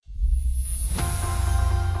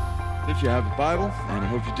If you have a Bible, and I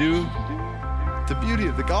hope you do, the beauty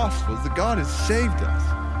of the gospel is that God has saved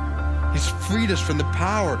us. He's freed us from the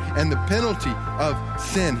power and the penalty of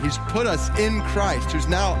sin. He's put us in Christ, who's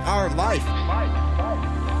now our life.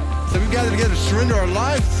 So we gather together to surrender our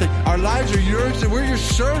lives, to say, our lives are yours, and we're your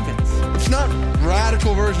servants. It's not a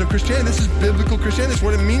radical version of Christianity. This is biblical Christianity. This is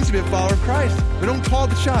what it means to be a follower of Christ. We don't call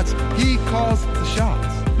the shots. He calls the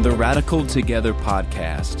shots. The Radical Together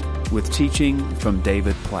podcast with teaching from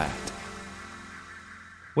David Platt.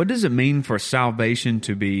 What does it mean for salvation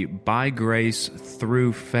to be by grace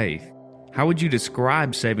through faith? How would you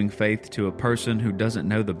describe saving faith to a person who doesn't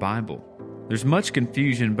know the Bible? There's much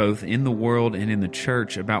confusion both in the world and in the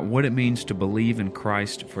church about what it means to believe in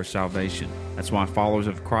Christ for salvation. That's why followers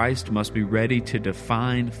of Christ must be ready to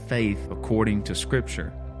define faith according to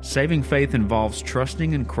Scripture. Saving faith involves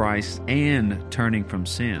trusting in Christ and turning from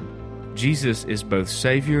sin. Jesus is both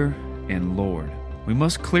Savior and Lord. We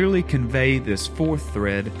must clearly convey this fourth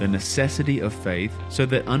thread, the necessity of faith, so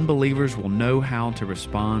that unbelievers will know how to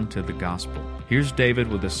respond to the gospel. Here's David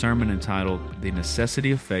with a sermon entitled, The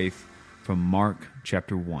Necessity of Faith, from Mark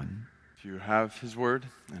chapter 1. If you have his word,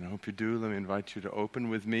 and I hope you do, let me invite you to open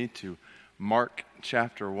with me to Mark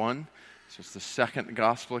chapter 1. So it's the second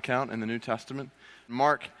gospel account in the New Testament.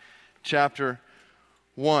 Mark chapter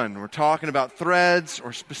 1. We're talking about threads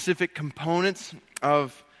or specific components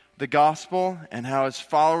of the gospel, and how as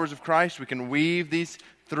followers of Christ we can weave these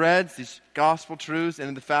threads, these gospel truths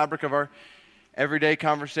into the fabric of our everyday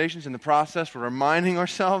conversations. In the process, we're reminding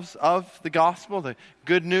ourselves of the gospel, the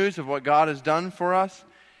good news of what God has done for us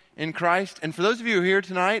in Christ. And for those of you who are here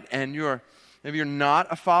tonight and maybe you're not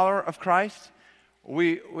a follower of Christ,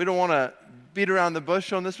 we don't want to beat around the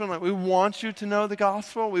bush on this one. Like, we want you to know the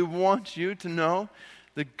gospel. We want you to know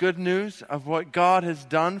the good news of what God has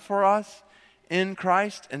done for us in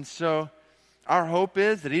Christ. And so our hope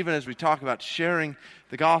is that even as we talk about sharing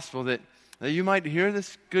the gospel, that you might hear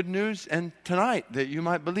this good news, and tonight that you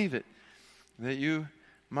might believe it, that you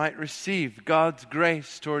might receive God's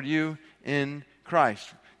grace toward you in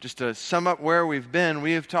Christ. Just to sum up where we've been,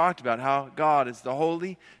 we have talked about how God is the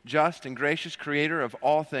holy, just, and gracious creator of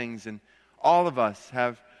all things, and all of us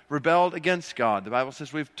have rebelled against God. The Bible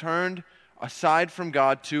says we've turned aside from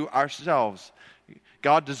God to ourselves.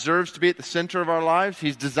 God deserves to be at the center of our lives.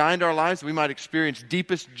 He's designed our lives that we might experience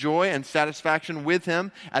deepest joy and satisfaction with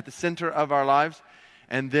Him at the center of our lives,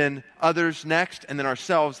 and then others next, and then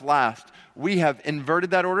ourselves last. We have inverted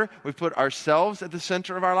that order. We've put ourselves at the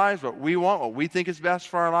center of our lives, what we want, what we think is best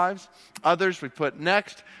for our lives. Others we put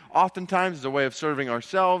next, oftentimes as a way of serving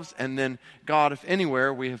ourselves, and then God, if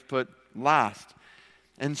anywhere, we have put last.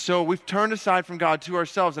 And so we've turned aside from God to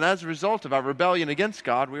ourselves, and as a result of our rebellion against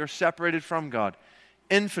God, we are separated from God.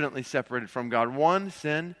 Infinitely separated from God. One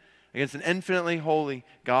sin against an infinitely holy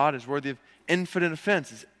God is worthy of infinite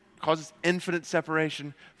offense. It causes infinite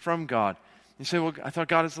separation from God. You say, well, I thought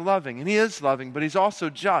God is loving. And He is loving, but He's also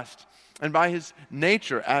just. And by His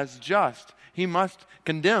nature as just, He must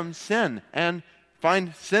condemn sin and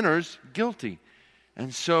find sinners guilty.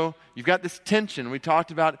 And so you've got this tension. We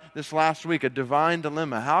talked about this last week, a divine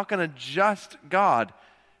dilemma. How can a just God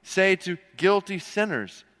say to guilty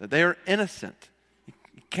sinners that they are innocent?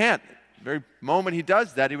 Can't. The very moment He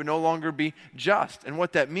does that, He would no longer be just. And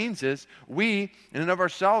what that means is we, in and of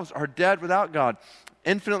ourselves, are dead without God,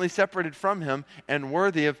 infinitely separated from Him, and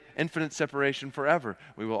worthy of infinite separation forever.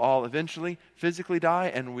 We will all eventually physically die,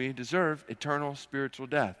 and we deserve eternal spiritual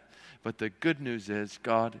death. But the good news is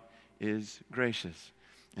God is gracious,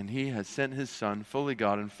 and He has sent His Son, fully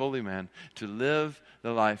God and fully man, to live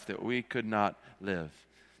the life that we could not live,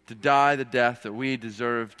 to die the death that we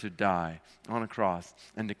deserve to die on a cross,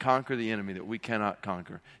 and to conquer the enemy that we cannot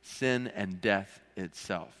conquer, sin and death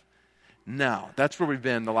itself. Now, that's where we've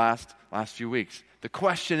been the last few weeks. The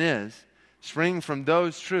question is, springing from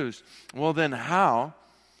those truths, well then how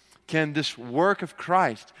can this work of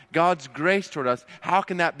Christ, God's grace toward us, how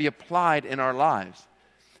can that be applied in our lives?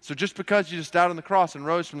 So just because Jesus died on the cross and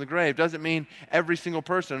rose from the grave doesn't mean every single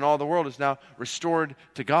person in all the world is now restored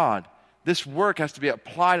to God. This work has to be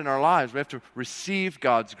applied in our lives. We have to receive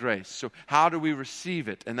God's grace. So how do we receive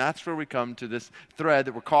it? And that's where we come to this thread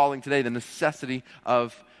that we're calling today the necessity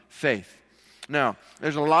of faith. Now,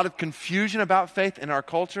 there's a lot of confusion about faith in our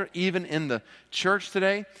culture, even in the church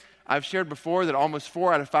today. I've shared before that almost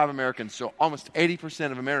 4 out of 5 Americans, so almost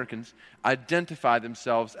 80% of Americans, identify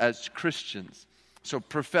themselves as Christians. So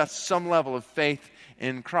profess some level of faith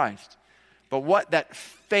in Christ. But what that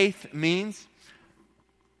faith means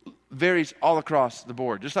varies all across the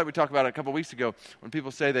board. Just like we talked about a couple weeks ago, when people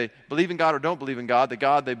say they believe in God or don't believe in God, the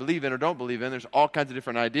God they believe in or don't believe in, there's all kinds of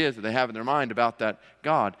different ideas that they have in their mind about that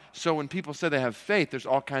God. So when people say they have faith, there's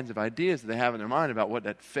all kinds of ideas that they have in their mind about what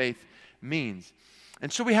that faith means.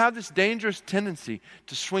 And so we have this dangerous tendency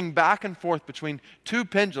to swing back and forth between two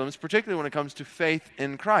pendulums, particularly when it comes to faith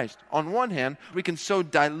in Christ. On one hand, we can so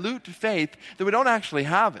dilute faith that we don't actually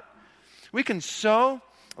have it. We can so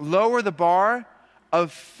lower the bar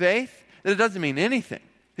of faith that it doesn't mean anything.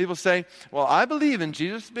 People say, well, I believe in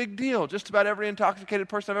Jesus, big deal. Just about every intoxicated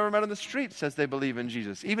person I've ever met on the street says they believe in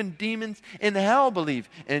Jesus. Even demons in hell believe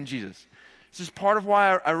in Jesus. This is part of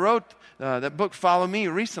why I wrote that book, Follow Me,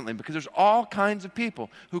 recently, because there's all kinds of people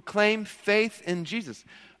who claim faith in Jesus.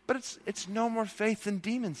 But it's no more faith than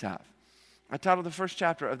demons have. I titled the first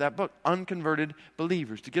chapter of that book, Unconverted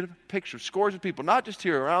Believers, to get a picture of scores of people, not just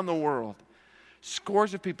here, around the world,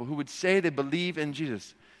 scores of people who would say they believe in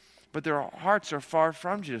Jesus, but their hearts are far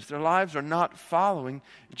from Jesus. Their lives are not following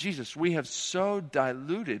Jesus. We have so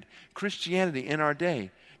diluted Christianity in our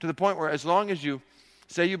day to the point where as long as you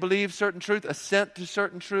say you believe certain truth, assent to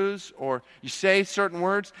certain truths, or you say certain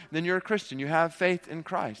words, then you're a Christian. You have faith in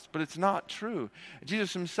Christ. But it's not true.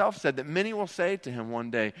 Jesus himself said that many will say to him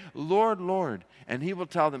one day, Lord, Lord, and he will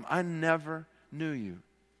tell them, I never knew you.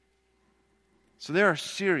 So there are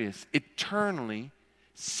serious, eternally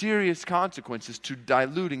serious consequences to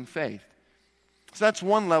diluting faith. So that's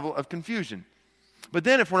one level of confusion. But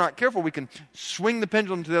then if we're not careful, we can swing the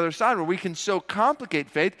pendulum to the other side where we can so complicate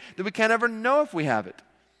faith that we can't ever know if we have it.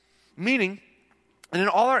 Meaning, and in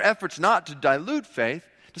all our efforts not to dilute faith,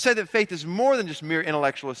 to say that faith is more than just mere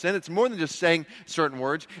intellectual assent, it's more than just saying certain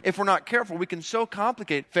words, if we're not careful, we can so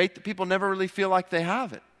complicate faith that people never really feel like they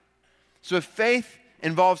have it. So if faith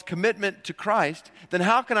involves commitment to Christ, then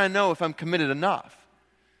how can I know if I'm committed enough?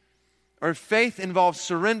 Or if faith involves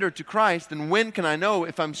surrender to Christ, then when can I know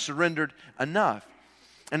if I'm surrendered enough?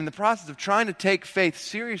 And in the process of trying to take faith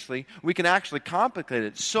seriously, we can actually complicate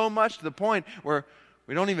it so much to the point where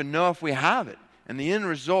we don't even know if we have it. And the end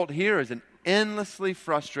result here is an endlessly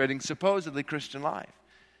frustrating, supposedly Christian life.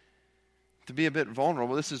 To be a bit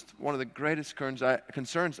vulnerable, this is one of the greatest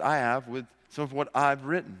concerns I have with some of what I've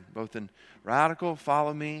written, both in Radical,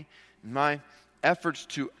 Follow Me, and my efforts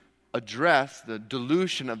to address the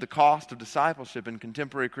dilution of the cost of discipleship in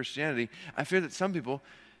contemporary Christianity. I fear that some people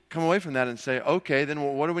come away from that and say, okay, then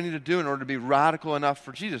what do we need to do in order to be radical enough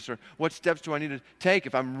for Jesus? Or what steps do I need to take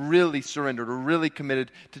if I'm really surrendered or really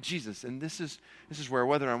committed to Jesus? And this is where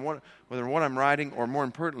whether what I'm writing or more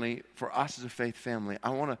importantly for us as a faith family, I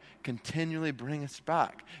want to continually bring us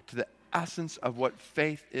back to the essence of what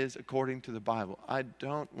faith is according to the Bible. I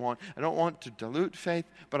don't want to dilute faith,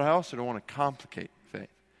 but I also don't want to complicate faith.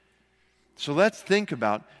 So let's think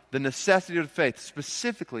about the necessity of faith.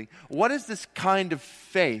 Specifically, what is this kind of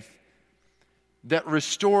faith that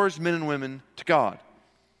restores men and women to God?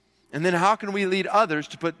 And then how can we lead others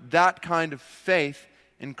to put that kind of faith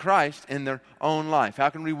in Christ in their own life? How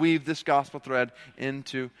can we weave this gospel thread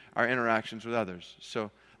into our interactions with others?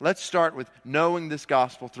 So let's start with knowing this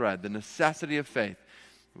gospel thread, the necessity of faith.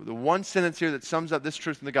 The one sentence here that sums up this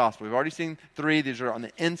truth in the gospel. We've already seen 3. These are on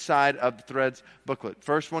the inside of the Threads booklet.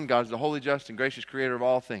 First one, God is the holy, just, and gracious creator of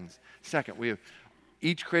all things. Second, we have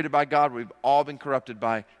each created by God. We've all been corrupted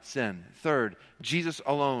by sin. Third, Jesus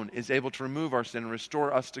alone is able to remove our sin and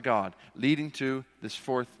restore us to God, leading to this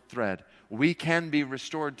 4th thread. We can be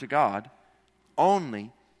restored to God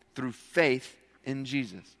only through faith in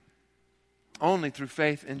Jesus. Only through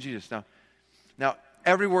faith in Jesus. Now,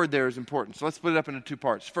 every word there is important. So let's split it up into 2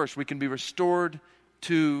 parts. First, we can be restored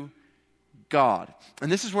to God.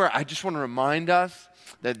 And this is where I just want to remind us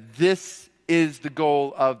that this is the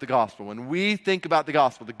goal of the gospel. When we think about the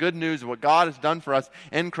gospel, the good news of what God has done for us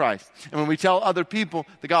in Christ, and when we tell other people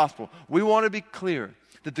the gospel, we want to be clear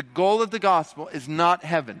that the goal of the gospel is not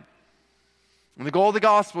heaven. And the goal of the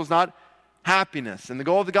gospel is not happiness. And the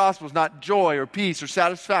goal of the gospel is not joy or peace or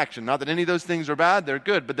satisfaction. Not that any of those things are bad, they're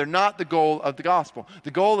good, but they're not the goal of the gospel. The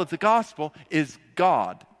goal of the gospel is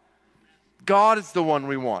God. God is the one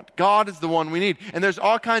we want. God is the one we need. And there's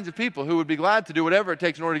all kinds of people who would be glad to do whatever it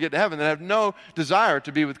takes in order to get to heaven that have no desire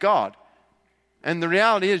to be with God. And the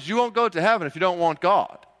reality is you won't go to heaven if you don't want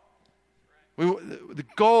God. The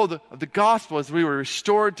goal of the gospel is we were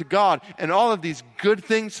restored to God, and all of these good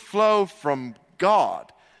things flow from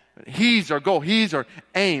God. He's our goal. He's our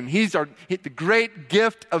aim. The great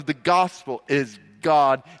gift of the gospel is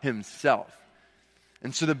God himself.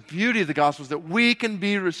 And so the beauty of the gospel is that we can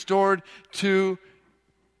be restored to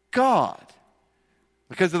God.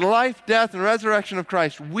 Because of the life, death, and resurrection of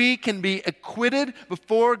Christ, we can be acquitted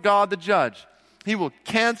before God the judge. He will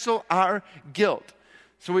cancel our guilt.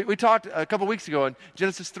 So we talked a couple weeks ago in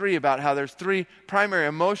Genesis 3 about how there's 3 primary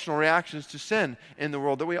emotional reactions to sin in the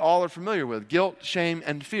world that we all are familiar with: guilt, shame,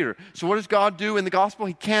 and fear. So what does God do in the gospel?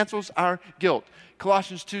 He cancels our guilt.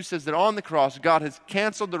 Colossians 2 says that on the cross, God has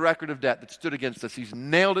canceled the record of debt that stood against us. He's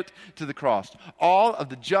nailed it to the cross. All of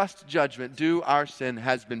the just judgment due our sin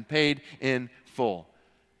has been paid in full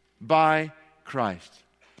by Christ,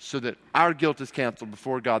 so that our guilt is canceled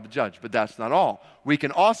before God the judge. But that's not all. We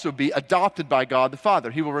can also be adopted by God the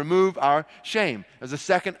Father. He will remove our shame. As a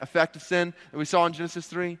second effect of sin that we saw in Genesis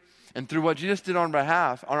 3. And through what Jesus did on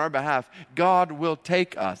our behalf, God will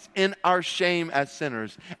take us in our shame as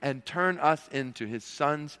sinners and turn us into his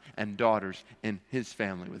sons and daughters in his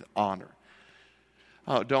family with honor.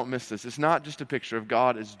 Oh, don't miss this. It's not just a picture of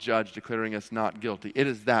God as judge declaring us not guilty. It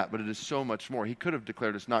is that, but it is so much more. He could have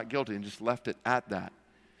declared us not guilty and just left it at that.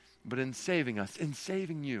 But in saving us, in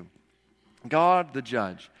saving you, God the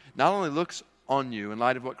judge not only looks on you in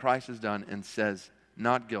light of what Christ has done and says,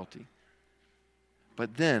 not guilty,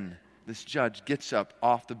 but then this judge gets up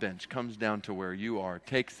off the bench, comes down to where you are,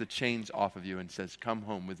 takes the chains off of you and says, come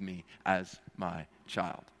home with me as my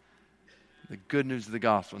child. The good news of the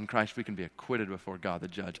gospel, in Christ we can be acquitted before God the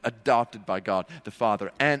judge, adopted by God the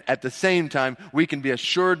Father, and at the same time we can be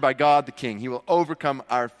assured by God the King. He will overcome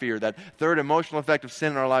our fear. That third emotional effect of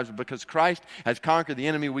sin in our lives, because Christ has conquered the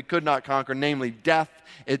enemy we could not conquer, namely death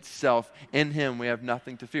itself. In him we have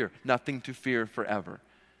nothing to fear forever.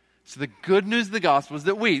 So the good news of the gospel is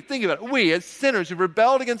that think about it, we as sinners who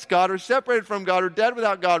rebelled against God, or separated from God, or dead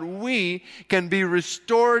without God, we can be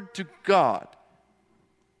restored to God.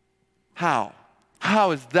 How?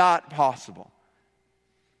 How is that possible?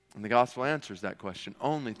 And the gospel answers that question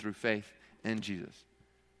only through faith in Jesus.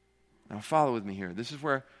 Now follow with me here. This is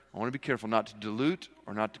where I want to be careful not to dilute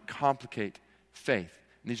or not to complicate faith.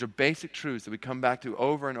 And these are basic truths that we come back to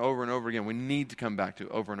over and over and over again. We need to come back to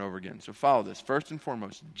over and over again. So follow this. First and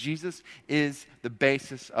foremost, Jesus is the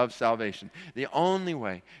basis of salvation. The only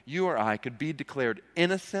way you or I could be declared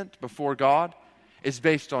innocent before God is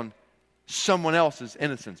based on someone else's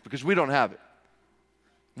innocence, because we don't have it.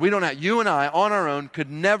 You and I on our own could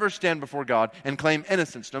never stand before God and claim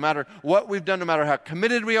innocence. No matter what we've done, no matter how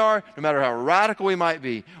committed we are, no matter how radical we might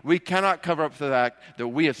be, we cannot cover up for the fact that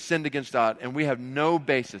we have sinned against God and we have no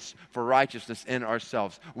basis for righteousness in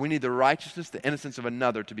ourselves. We need the righteousness, the innocence of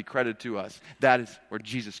another to be credited to us. That is where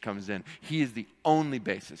Jesus comes in. He is the only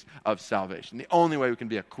basis of salvation, the only way we can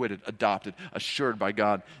be acquitted, adopted, assured by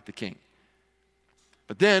God the King.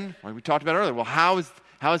 But then, like we talked about earlier, well, how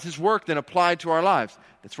is his work then applied to our lives?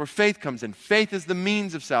 That's where faith comes in. Faith is the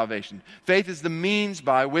means of salvation. Faith is the means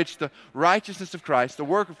by which the righteousness of Christ, the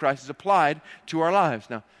work of Christ, is applied to our lives.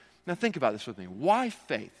 Now think about this with me. Why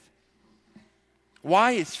faith?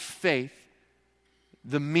 Why is faith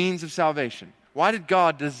the means of salvation? Why did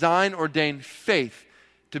God ordain faith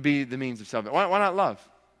to be the means of salvation? Why not love?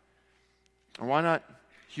 Or why not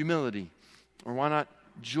humility? Or why not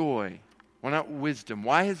joy? Why not wisdom?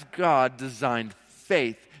 Why has God designed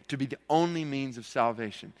faith to be the only means of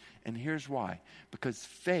salvation? And here's why. Because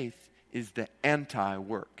faith is the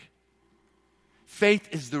anti-work. Faith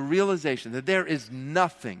is the realization that there is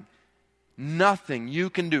nothing you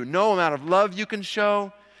can do. No amount of love you can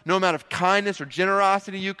show, no amount of kindness or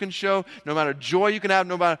generosity you can show, no amount of joy you can have,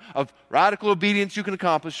 no amount of radical obedience you can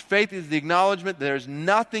accomplish. Faith is the acknowledgement that there's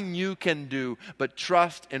nothing you can do but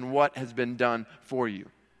trust in what has been done for you.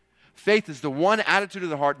 Faith is the one attitude of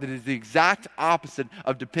the heart that is the exact opposite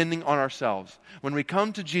of depending on ourselves. When we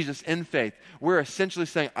come to Jesus in faith, we're essentially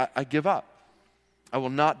saying, I give up. I will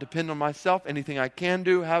not depend on myself, anything I can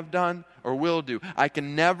do, have done, or will do. I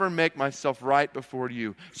can never make myself right before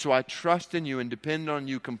you. So I trust in you and depend on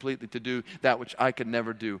you completely to do that which I could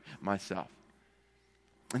never do myself.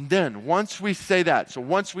 And then, once we say that, so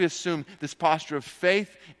once we assume this posture of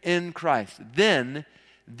faith in Christ, then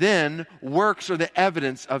works are the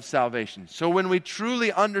evidence of salvation. So when we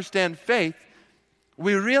truly understand faith,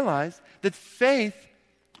 we realize that faith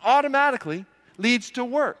automatically leads to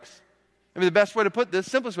works. I mean, the best way to put this,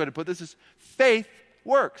 simplest way to put this is faith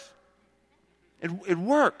works. It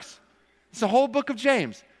works. It's the whole book of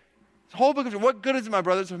James. What good is it, my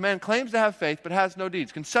brothers, if a man claims to have faith but has no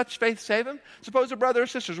deeds? Can such faith save him? Suppose a brother or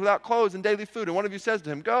sister is without clothes and daily food, and one of you says to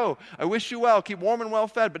him, go, I wish you well, keep warm and well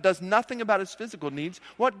fed, but does nothing about his physical needs.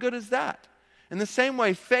 What good is that? In the same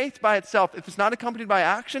way, faith by itself, if it's not accompanied by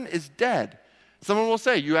action, is dead. Someone will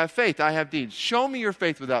say, you have faith, I have deeds. Show me your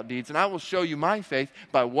faith without deeds, and I will show you my faith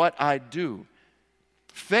by what I do.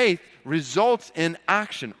 Faith results in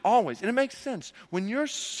action, always. And it makes sense. When your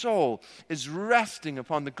soul is resting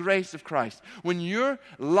upon the grace of Christ, when your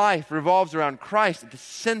life revolves around Christ at the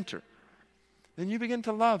center, then you begin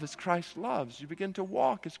to love as Christ loves. You begin to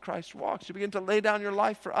walk as Christ walks. You begin to lay down your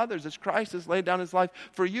life for others as Christ has laid down his life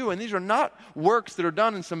for you. And these are not works that are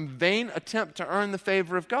done in some vain attempt to earn the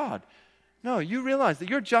favor of God. No, you realize that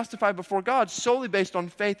you're justified before God solely based on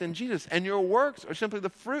faith in Jesus. And your works are simply the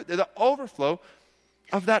fruit, they're the overflow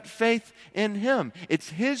of that faith in him. It's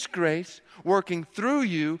his grace working through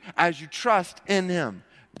you as you trust in him.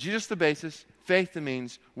 Jesus the basis, faith the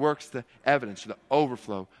means, works the evidence, the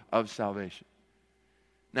overflow of salvation.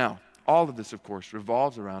 Now, all of this, of course,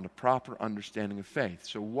 revolves around a proper understanding of faith.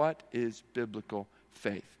 So what is biblical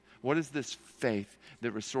faith? What is this faith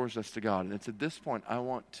that restores us to God? And it's at this point I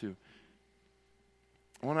want to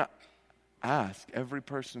ask every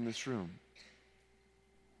person in this room,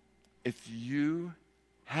 if you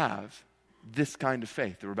have this kind of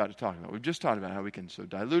faith that we're about to talk about. We've just talked about how we can so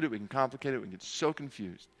dilute it, we can complicate it, we can get so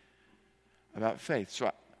confused about faith. So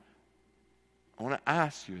I want to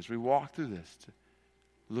ask you as we walk through this to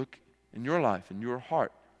look in your life, in your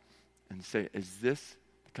heart, and say, is this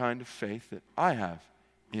the kind of faith that I have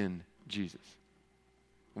in Jesus?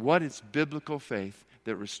 What is biblical faith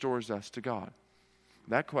that restores us to God?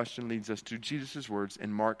 That question leads us to Jesus' words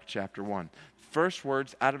in Mark chapter 1. First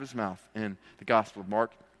words out of his mouth in the Gospel of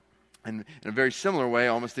Mark. And in a very similar way,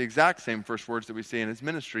 almost the exact same first words that we see in his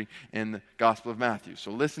ministry in the Gospel of Matthew.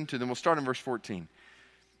 So listen to them. We'll start in verse 14.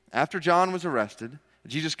 After John was arrested,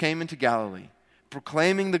 Jesus came into Galilee,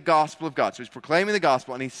 proclaiming the gospel of God. So he's proclaiming the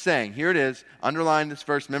gospel, and he's saying, here it is, underline this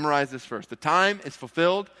verse, memorize this verse. The time is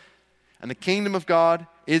fulfilled, and the kingdom of God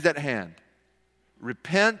is at hand.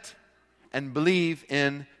 Repent and believe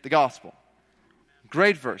in the gospel.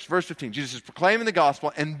 Great verse. Verse 15. Jesus is proclaiming the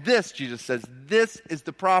gospel, and this, Jesus says, this is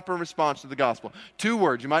the proper response to the gospel. 2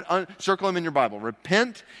 words. You might circle them in your Bible.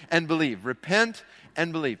 Repent and believe. Repent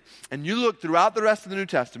and believe. And you look throughout the rest of the New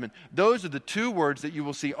Testament, those are the 2 words that you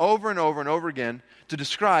will see over and over and over again to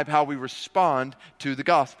describe how we respond to the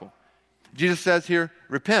gospel. Jesus says here,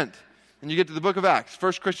 repent. And you get to the book of Acts.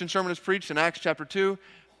 First Christian sermon is preached in Acts chapter 2.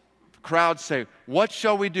 Crowds say, what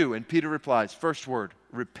shall we do? And Peter replies, first word,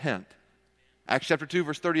 repent. Acts chapter 2,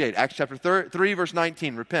 verse 38. Acts chapter 3, verse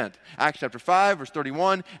 19, repent. Acts chapter 5, verse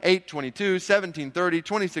 31, 8, 22, 17, 30,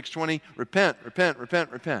 26, 20, repent, repent,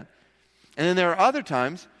 repent, repent. And then there are other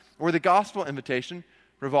times where the gospel invitation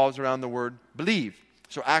revolves around the word believe.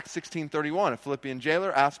 So Acts 16:31, a Philippian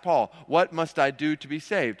jailer asked Paul, what must I do to be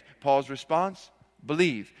saved? Paul's response,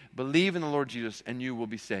 believe. Believe in the Lord Jesus and you will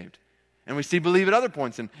be saved. And we see believe at other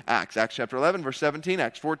points in Acts. Acts chapter 11, verse 17,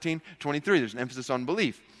 Acts 14, 23. There's an emphasis on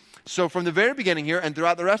belief. So from the very beginning here and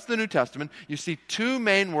throughout the rest of the New Testament, you see 2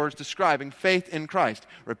 main words describing faith in Christ,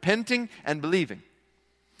 repenting and believing.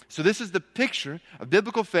 So this is the picture of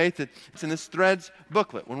biblical faith that's in this Threads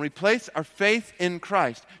booklet. When we place our faith in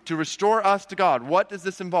Christ to restore us to God, what does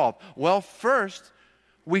this involve? Well, first,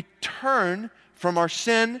 we turn from our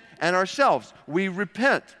sin and ourselves. We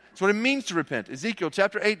repent. That's what it means to repent. Ezekiel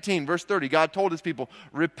chapter 18, verse 30, God told his people,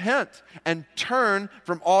 repent and turn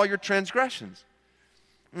from all your transgressions.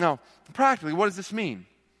 Now, practically, what does this mean?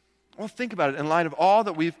 Well, think about it in light of all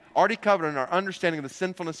that we've already covered in our understanding of the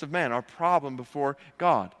sinfulness of man, our problem before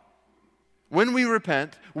God. When we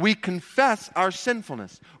repent, we confess our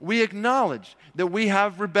sinfulness. We acknowledge that we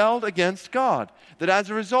have rebelled against God, that as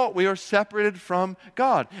a result we are separated from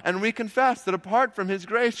God. And we confess that apart from his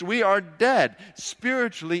grace, we are dead,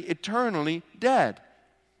 spiritually, eternally dead.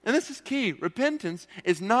 And this is key. Repentance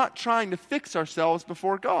is not trying to fix ourselves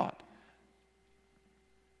before God.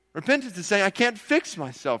 Repentance is saying, I can't fix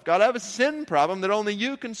myself. God, I have a sin problem that only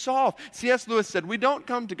you can solve. C.S. Lewis said, we don't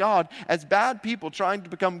come to God as bad people trying to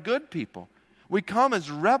become good people. We come as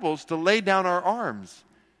rebels to lay down our arms.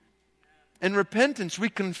 In repentance, we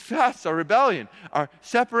confess our rebellion, our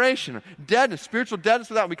separation, our deadness, spiritual deadness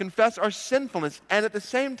without. We confess our sinfulness, and at the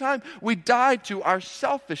same time, we die to our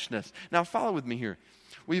selfishness. Now, follow with me here.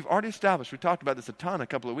 We've already established, we talked about this a ton a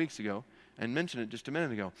couple of weeks ago, and mentioned it just a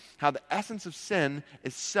minute ago, how the essence of sin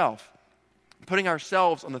is self. Putting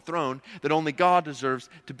ourselves on the throne that only God deserves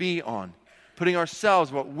to be on. Putting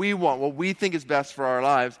ourselves, what we want, what we think is best for our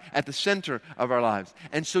lives, at the center of our lives.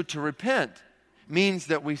 And so to repent means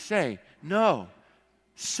that we say, no,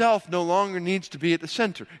 self no longer needs to be at the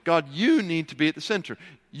center. God, you need to be at the center.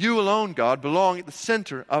 You alone, God, belong at the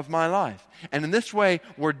center of my life. And in this way,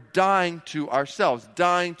 we're dying to ourselves,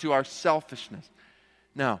 dying to our selfishness.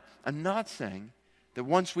 Now, I'm not saying that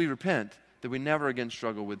once we repent, that we never again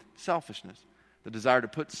struggle with selfishness. the desire to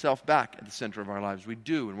put self back at the center of our lives. We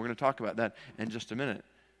do, and we're going to talk about that in just a minute.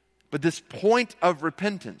 But this point of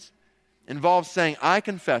repentance involves saying, I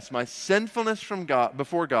confess my sinfulness from God,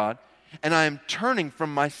 before God, and I am turning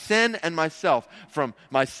from my sin and myself, from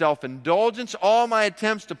my self-indulgence, all my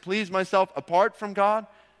attempts to please myself apart from God.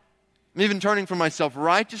 I'm even turning from my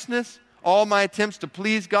self-righteousness, all my attempts to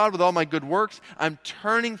please God with all my good works. I'm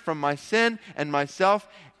turning from my sin and myself,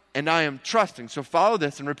 and I am trusting. So follow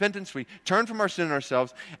this. In repentance, we turn from our sin and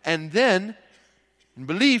ourselves, and then in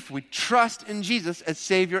belief, we trust in Jesus as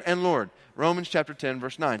Savior and Lord. Romans chapter 10,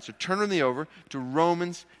 verse 9. So turn with me over to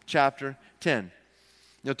Romans chapter 10.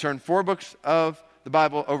 You'll turn 4 books of the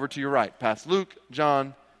Bible over to your right, past Luke,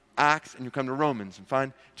 John, Acts, and you'll come to Romans and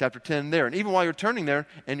find chapter 10 there. And even while you're turning there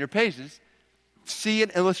in your pages, see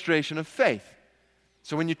an illustration of faith.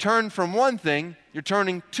 So when you turn from one thing, you're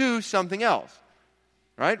turning to something else.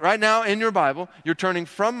 Right? Right now in your Bible, you're turning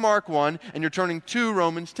from Mark 1 and you're turning to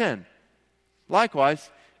Romans 10.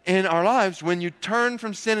 Likewise, in our lives, when you turn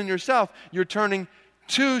from sin in yourself, you're turning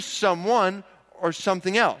to someone or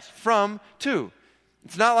something else. From to.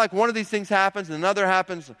 It's not like one of these things happens and another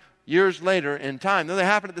happens years later in time. No, they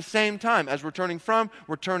happen at the same time. As we're turning from,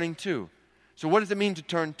 we're turning to. So what does it mean to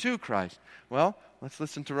turn to Christ? Well, let's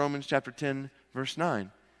listen to Romans chapter 10, verse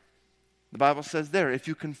 9. The Bible says there, if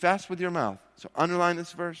you confess with your mouth, so underline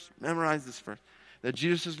this verse, memorize this verse, that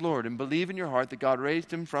Jesus is Lord, and believe in your heart that God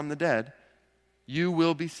raised him from the dead, you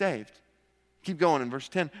will be saved. Keep going in verse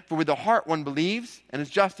 10. For with the heart one believes and is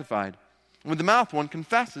justified. And with the mouth one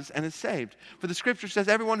confesses and is saved. For the Scripture says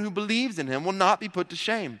everyone who believes in him will not be put to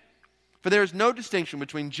shame. For there is no distinction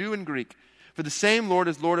between Jew and Greek. For the same Lord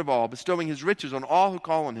is Lord of all, bestowing his riches on all who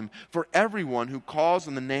call on him. For everyone who calls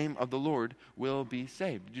on the name of the Lord will be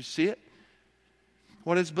saved. Did you see it?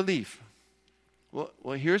 What is belief?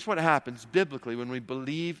 Well, here's what happens biblically when we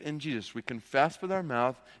believe in Jesus. We confess with our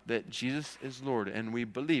mouth that Jesus is Lord, and we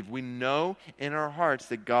believe. We know in our hearts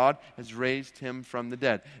that God has raised him from the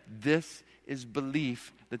dead. This is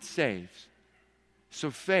belief that saves.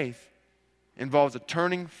 So faith involves a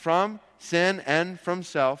turning from sin and from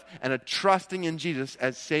self and a trusting in Jesus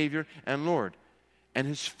as Savior and Lord. And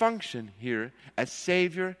his function here as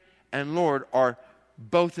Savior and Lord are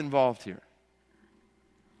both involved here.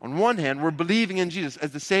 On one hand, we're believing in Jesus as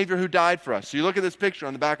the Savior who died for us. So you look at this picture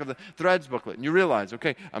on the back of the Threads booklet and you realize,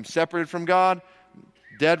 okay, I'm separated from God,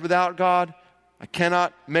 dead without God. I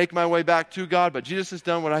cannot make my way back to God, but Jesus has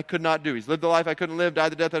done what I could not do. He's lived the life I couldn't live,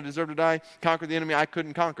 died the death I deserved to die, conquered the enemy I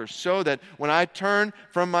couldn't conquer, so that when I turn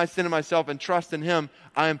from my sin and myself and trust in him,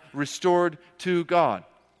 I am restored to God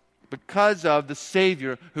because of the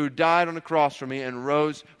Savior who died on the cross for me and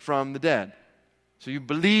rose from the dead. So you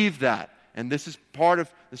believe that. And this is part of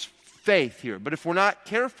this faith here. But if we're not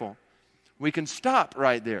careful, we can stop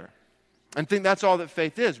right there and think that's all that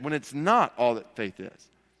faith is, when it's not all that faith is.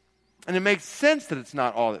 And it makes sense that it's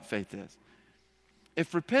not all that faith is.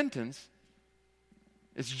 If repentance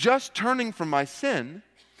is just turning from my sin,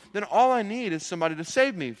 then all I need is somebody to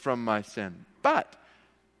save me from my sin. But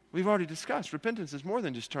we've already discussed, repentance is more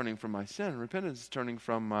than just turning from my sin. Repentance is turning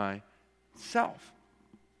from myself.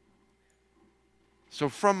 So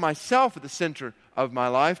from myself at the center of my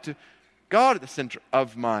life to God at the center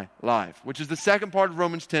of my life, which is the second part of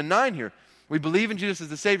Romans 10:9 here. We believe in Jesus as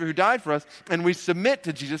the Savior who died for us, and we submit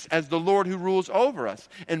to Jesus as the Lord who rules over us.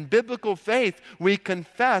 In biblical faith, we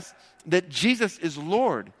confess that Jesus is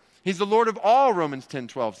Lord. He's the Lord of all, Romans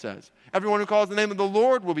 10:12 says. Everyone who calls the name of the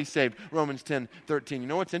Lord will be saved, Romans 10:13. You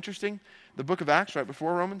know what's interesting? The book of Acts, right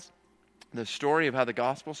before Romans, the story of how the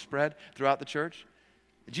gospel spread throughout the church,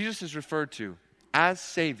 Jesus is referred to as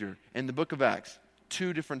Savior in the book of Acts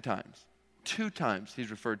 2 different times. 2 times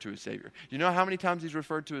he's referred to as Savior. Do you know how many times he's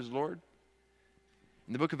referred to as Lord?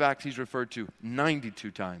 In the book of Acts, he's referred to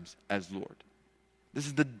 92 times as Lord. This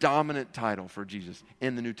is the dominant title for Jesus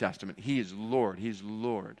in the New Testament. He is Lord. He's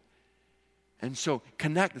Lord. And so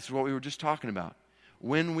connect, this is what we were just talking about.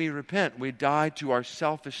 When we repent, we die to our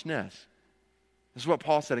selfishness. This is what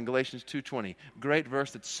Paul said in Galatians 2:20. Great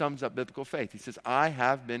verse that sums up biblical faith. He says, I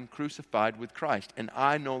have been crucified with Christ, and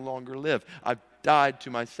I no longer live. I've died to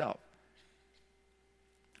myself.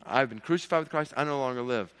 I've been crucified with Christ, I no longer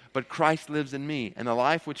live. But Christ lives in me, and the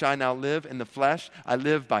life which I now live in the flesh, I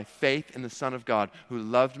live by faith in the Son of God, who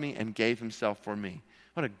loved me and gave himself for me.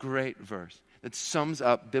 What a great verse that sums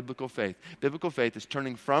up biblical faith. Biblical faith is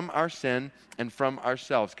turning from our sin and from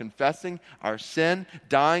ourselves, confessing our sin,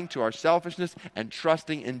 dying to our selfishness, and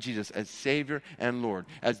trusting in Jesus as Savior and Lord,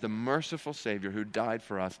 as the merciful Savior who died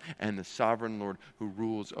for us and the sovereign Lord who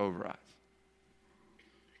rules over us.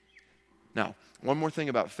 Now, one more thing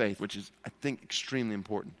about faith, which is, I think, extremely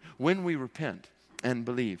important. When we repent and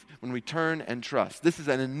believe, when we turn and trust, this is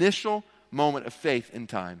an initial moment of faith in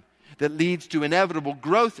time that leads to inevitable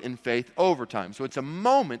growth in faith over time. So it's a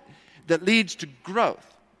moment that leads to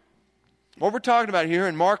growth. What we're talking about here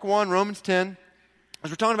in Mark 1, Romans 10, is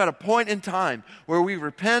we're talking about a point in time where we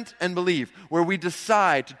repent and believe, where we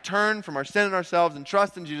decide to turn from our sin and ourselves and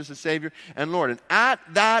trust in Jesus as Savior and Lord. And at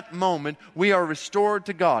that moment, we are restored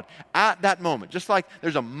to God. At that moment. Just like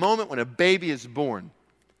there's a moment when a baby is born.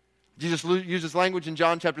 Jesus uses language in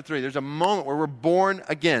John chapter 3. There's a moment where we're born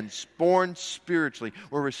again, born spiritually.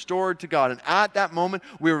 We're restored to God. And at that moment,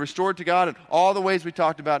 we are restored to God in all the ways we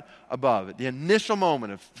talked about above. At the initial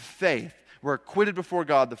moment of faith, we're acquitted before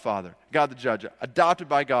God the Father, God the Judge, adopted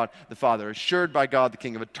by God the Father, assured by God the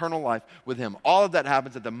King of eternal life with Him. All of that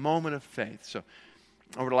happens at the moment of faith. So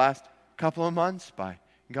over the last couple of months, by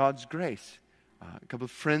God's grace, a couple of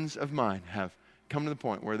friends of mine have come to the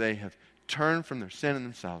point where they have turned from their sin and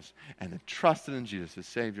themselves and have trusted in Jesus as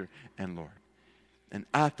Savior and Lord. And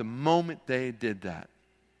at the moment they did that,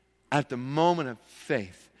 at the moment of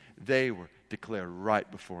faith, they were declared right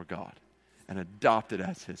before God and adopted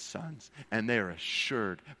as His sons. And they are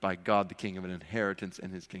assured by God the King of an inheritance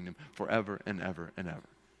in His kingdom forever and ever and ever.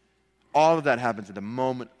 All of that happens at the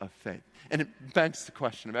moment of faith. And it begs the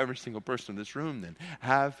question of every single person in this room then.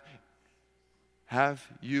 Have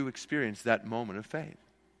you experienced that moment of faith?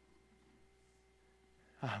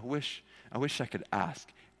 I wish I could ask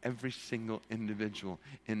every single individual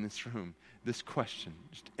in this room this question,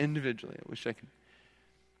 just individually. I wish I could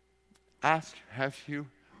ask, have you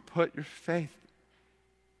put your faith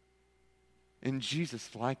in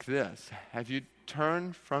Jesus like this? Have you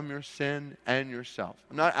turned from your sin and yourself?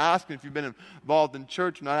 I'm not asking if you've been involved in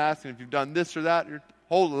church. I'm not asking if you've done this or that your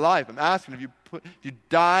whole life. I'm asking if you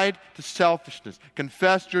died to selfishness,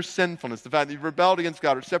 confessed your sinfulness, the fact that you've rebelled against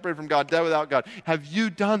God or separated from God, dead without God. Have you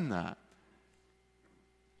done that?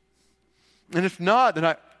 And if not, then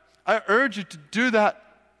I urge you to do that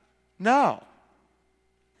now.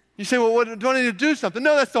 You say, well, do I need to do something?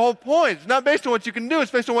 No, that's the whole point. It's not based on what you can do.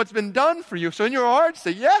 It's based on what's been done for you. So in your heart,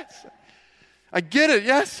 say, yes, I get it.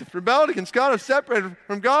 Yes, I've rebelled against God. I've separated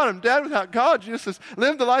from God. I'm dead without God. Jesus has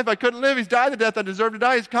lived the life I couldn't live. He's died the death I deserve to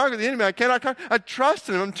die. He's conquered the enemy I cannot conquer. I trust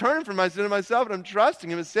in Him. I'm turning from my sin and myself, and I'm trusting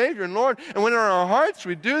Him as Savior and Lord. And when in our hearts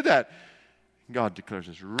we do that, God declares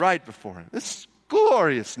us right before Him. This is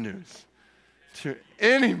glorious news to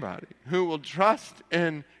anybody who will trust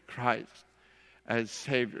in Christ as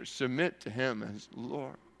Savior, submit to Him as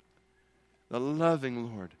Lord, the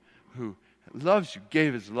loving Lord who loves you,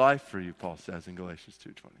 gave His life for you, Paul says in Galatians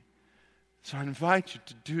 2:20. So I invite you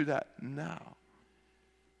to do that now.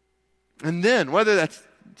 And then, whether that's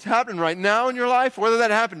happening right now in your life, or whether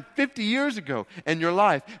that happened 50 years ago in your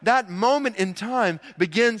life, that moment in time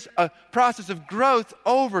begins a process of growth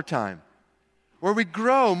over time, where we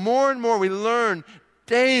grow more and more, we learn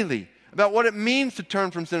daily about what it means to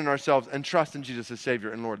turn from sin in ourselves and trust in Jesus as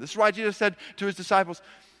Savior and Lord. This is why Jesus said to His disciples,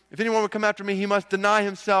 if anyone would come after me, he must deny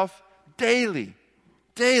himself daily.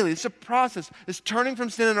 Daily. It's a process. It's turning from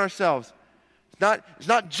sin in ourselves. It's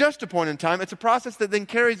not just a point in time. It's a process that then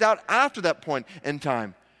carries out after that point in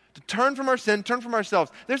time. To turn from our sin, turn from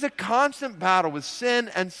ourselves. There's a constant battle with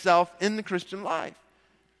sin and self in the Christian life.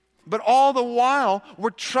 But all the while,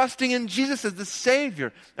 we're trusting in Jesus as the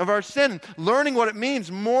Savior of our sin, learning what it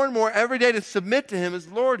means more and more every day to submit to Him as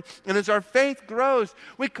Lord. And as our faith grows,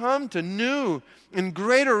 we come to new and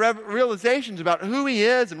greater realizations about who He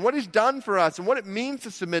is and what He's done for us and what it means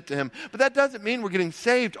to submit to Him. But that doesn't mean we're getting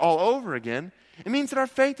saved all over again. It means that our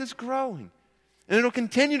faith is growing. And it'll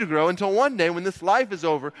continue to grow until one day when this life is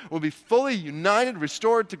over, we'll be fully united,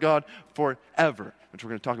 restored to God forever, which we're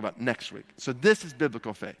going to talk about next week. So this is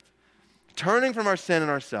biblical faith. Turning from our sin and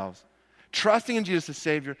ourselves, trusting in Jesus as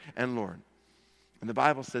Savior and Lord. And the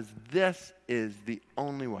Bible says this is the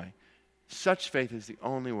only way. Such faith is the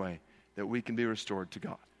only way that we can be restored to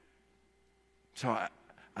God. So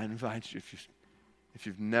I invite you, if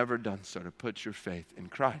you've never done so, to put your faith in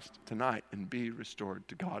Christ tonight and be restored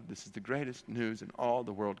to God. This is the greatest news in all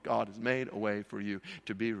the world. God has made a way for you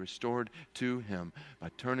to be restored to Him by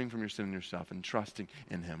turning from your sin and yourself and trusting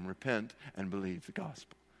in Him. Repent and believe the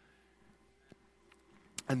gospel.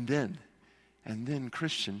 And then,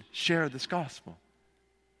 Christian, share this gospel.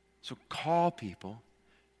 So call people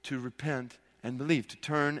to repent and believe, to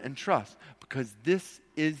turn and trust, because this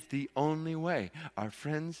is the only way. Our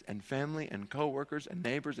friends and family and co-workers and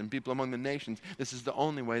neighbors and people among the nations, this is the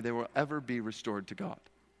only way they will ever be restored to God.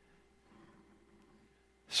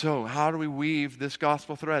 So how do we weave this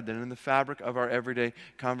gospel thread then in the fabric of our everyday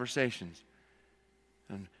conversations?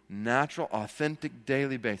 And natural, authentic,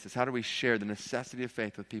 daily basis? How do we share the necessity of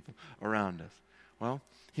faith with people around us? Well,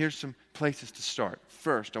 here's some places to start.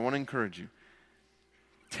 First, I want to encourage you.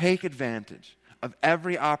 Take advantage of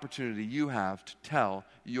every opportunity you have to tell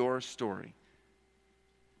your story.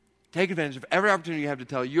 Take advantage of every opportunity you have to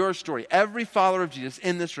tell your story. Every follower of Jesus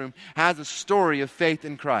in this room has a story of faith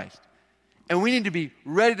in Christ. And we need to be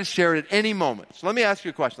ready to share it at any moment. So let me ask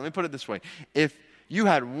you a question. Let me put it this way. If you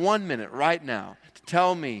had 1 minute right now to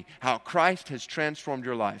tell me how Christ has transformed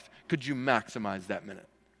your life, could you maximize that minute?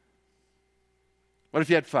 What if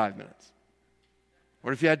you had 5 minutes?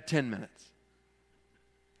 What if you had 10 minutes?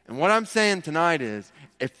 And what I'm saying tonight is,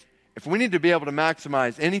 if we need to be able to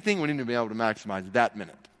maximize anything, we need to be able to maximize that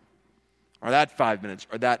minute, or that 5 minutes,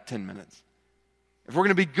 or that 10 minutes. If we're going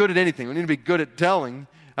to be good at anything, we need to be good at telling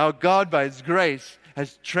how God, by His grace,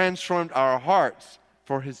 has transformed our hearts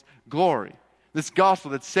for His glory. This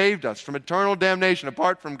gospel that saved us from eternal damnation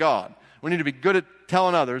apart from God. We need to be good at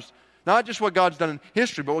telling others, not just what God's done in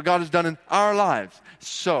history, but what God has done in our lives.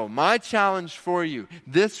 So, my challenge for you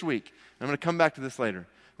this week, and I'm going to come back to this later,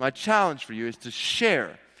 my challenge for you is to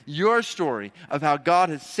share your story of how God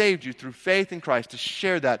has saved you through faith in Christ, to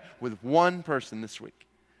share that with one person this week.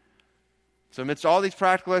 So amidst all these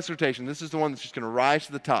practical exhortations, this is the one that's just going to rise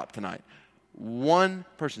to the top tonight. One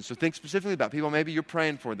person. So think specifically about people maybe you're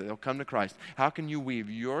praying for that they'll come to Christ. How can you weave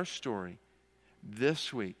your story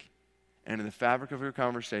this week and in the fabric of your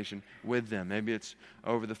conversation with them? Maybe it's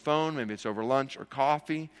over the phone, maybe it's over lunch or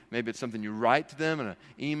coffee, maybe it's something you write to them in an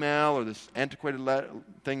email or this antiquated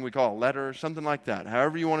thing we call a letter or something like that.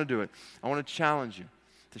 However you want to do it, I want to challenge you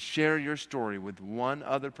to share your story with one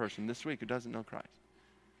other person this week who doesn't know Christ.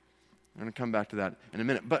 I'm going to come back to that in a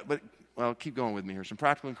minute. But well, keep going with me here. Some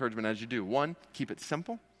practical encouragement as you do. One, keep it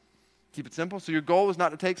simple. Keep it simple. So your goal is not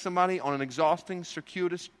to take somebody on an exhausting,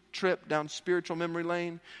 circuitous trip down spiritual memory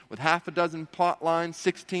lane with half a dozen plot lines,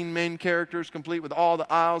 16 main characters, complete with all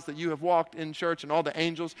the aisles that you have walked in church and all the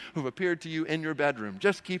angels who've appeared to you in your bedroom.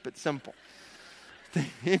 Just keep it simple.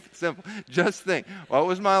 Keep it simple. Just think, what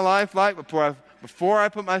was my life like before I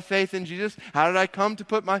put my faith in Jesus? How did I come to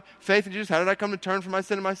put my faith in Jesus? How did I come to turn from my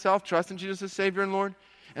sin and myself, trust in Jesus as Savior and Lord?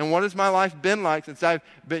 And what has my life been like since I've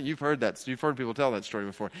been, you've heard people tell that story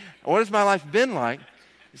before. What has my life been like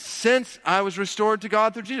since I was restored to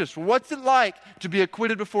God through Jesus? What's it like to be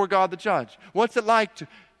acquitted before God the judge? What's it like to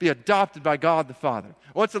be adopted by God the Father?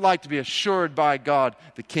 What's it like to be assured by God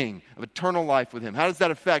the King of eternal life with Him? How does that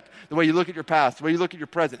affect the way you look at your past, the way you look at your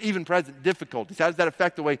present, even present difficulties? How does that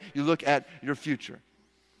affect the way you look at your future?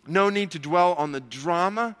 No need to dwell on the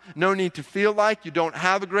drama. No need to feel like you don't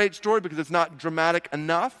have a great story because it's not dramatic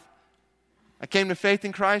enough. I came to faith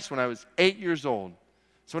in Christ when I was 8 years old.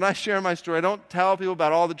 So when I share my story, I don't tell people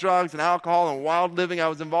about all the drugs and alcohol and wild living I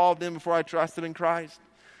was involved in before I trusted in Christ.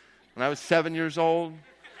 When I was 7 years old.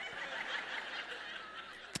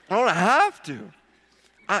 I don't have to.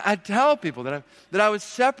 I tell people that I was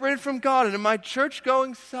separated from God, and in my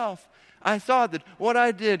church-going self, I thought that what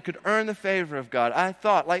I did could earn the favor of God. I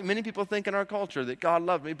thought, like many people think in our culture, that God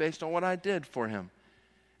loved me based on what I did for Him.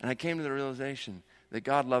 And I came to the realization that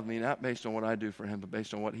God loved me not based on what I do for Him, but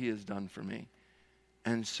based on what He has done for me.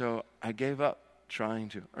 And so I gave up trying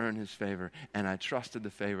to earn His favor, and I trusted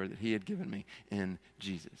the favor that He had given me in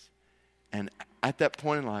Jesus. And at that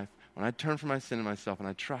point in life, when I turned from my sin and myself and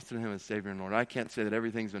I trusted in Him as Savior and Lord, I can't say that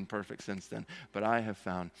everything's been perfect since then, but I have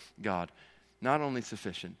found God not only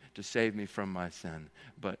sufficient to save me from my sin,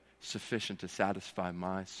 but sufficient to satisfy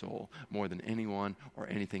my soul more than anyone or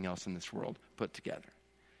anything else in this world put together.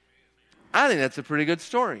 I think that's a pretty good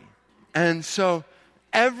story. And so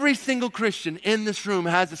every single Christian in this room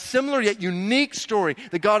has a similar yet unique story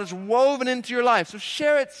that God has woven into your life. So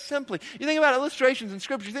share it simply. You think about illustrations in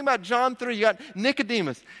Scripture. You think about John 3. You got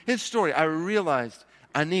Nicodemus, his story. I realized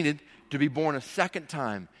I needed to be born a second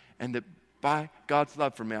time, and that by God's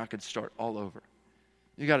love for me, I could start all over.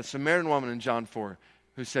 You got a Samaritan woman in John 4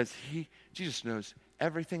 who says, Jesus knows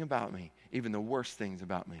everything about me, even the worst things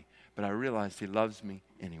about me, but I realized He loves me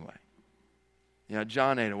anyway. You know,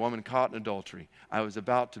 John 8, a woman caught in adultery. I was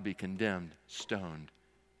about to be condemned, stoned,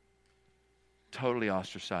 totally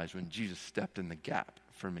ostracized when Jesus stepped in the gap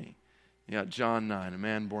for me. You got John 9, a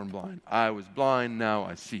man born blind. I was blind, now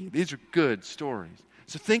I see. These are good stories.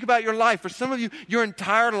 So think about your life. For some of you, your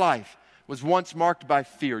entire life was once marked by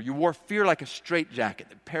fear. You wore fear like a straitjacket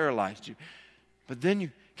that paralyzed you. But then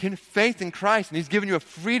you came to faith in Christ, and He's given you a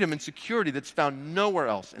freedom and security that's found nowhere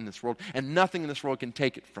else in this world, and nothing in this world can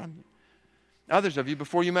take it from you. Others of you,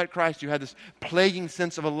 before you met Christ, you had this plaguing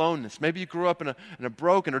sense of aloneness. Maybe you grew up in a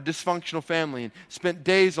broken or dysfunctional family and spent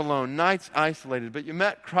days alone, nights isolated. But you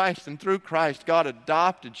met Christ, and through Christ, God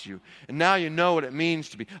adopted you. And now you know what it means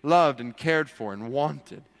to be loved and cared for and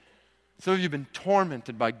wanted. Some of you have been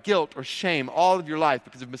tormented by guilt or shame all of your life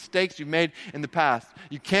because of mistakes you've made in the past.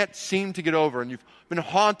 You can't seem to get over, and you've been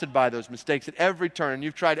haunted by those mistakes at every turn. And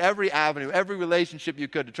you've tried every avenue, every relationship you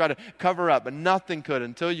could to try to cover up, but nothing could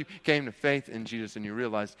until you came to faith in Jesus and you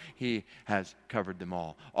realized He has covered them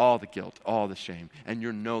all the guilt, all the shame, and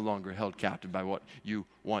you're no longer held captive by what you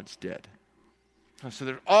once did. So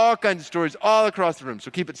there's all kinds of stories all across the room.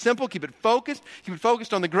 So keep it simple, keep it focused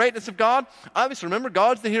on the greatness of God. Obviously, remember,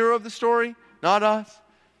 God's the hero of the story, not us.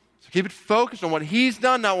 So keep it focused on what He's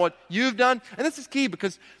done, not what you've done. And this is key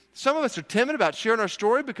because some of us are timid about sharing our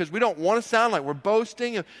story because we don't want to sound like we're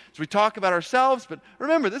boasting as we talk about ourselves. But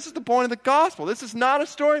remember, this is the point of the gospel. This is not a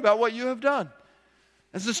story about what you have done.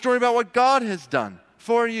 This is a story about what God has done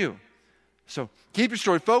for you. So keep your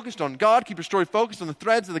story focused on God. Keep your story focused on the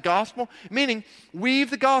threads of the gospel, meaning weave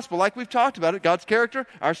the gospel like we've talked about it, God's character,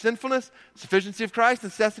 our sinfulness, sufficiency of Christ,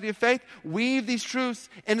 necessity of faith. Weave these truths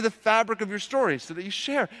into the fabric of your story so that you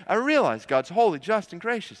share. I realize God's holy, just, and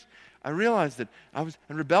gracious. I realized that I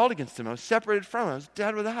rebelled against Him. I was separated from Him. I was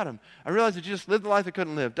dead without Him. I realized that Jesus lived the life I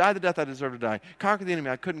couldn't live, died the death I deserved to die, conquered the enemy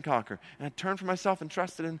I couldn't conquer, and I turned from myself and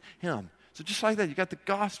trusted in Him. So just like that, you got the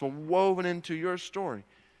gospel woven into your story.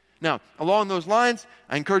 Now, along those lines,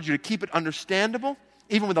 I encourage you to keep it understandable.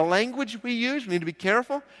 Even with the language we use, we need to be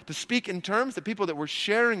careful to speak in terms that people that we're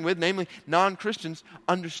sharing with, namely non-Christians,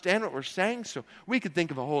 understand what we're saying. So we could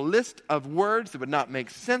think of a whole list of words that would not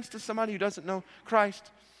make sense to somebody who doesn't know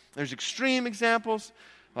Christ. There's extreme examples,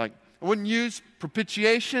 like I wouldn't use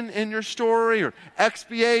propitiation in your story or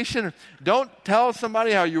expiation. Don't tell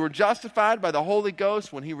somebody how you were justified by the Holy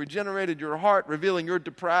Ghost when He regenerated your heart, revealing your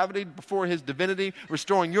depravity before His divinity,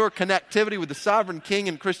 restoring your connectivity with the sovereign King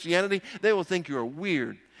in Christianity. They will think you are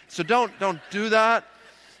weird. So don't do that.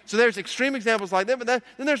 So there's extreme examples like that, but then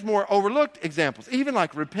there's more overlooked examples, even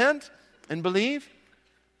like repent and believe.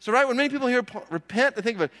 So right, when many people hear repent, they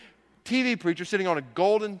think of a TV preacher sitting on a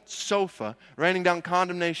golden sofa, raining down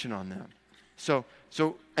condemnation on them.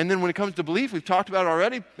 And then when it comes to belief, we've talked about it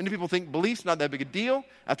already. Many people think belief's not that big a deal.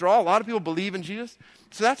 After all, a lot of people believe in Jesus.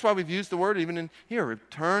 So that's why we've used the word even in here,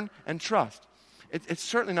 return and trust. It's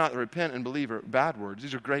certainly not that repent and believe are bad words.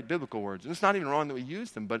 These are great biblical words. And it's not even wrong that we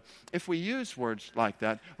use them. But if we use words like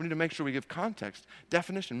that, we need to make sure we give context,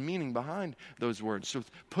 definition, meaning behind those words. So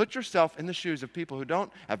put yourself in the shoes of people who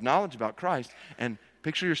don't have knowledge about Christ and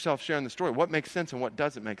picture yourself sharing the story. What makes sense and what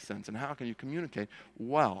doesn't make sense, and how can you communicate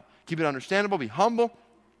well? Keep it understandable, be humble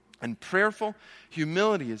and prayerful.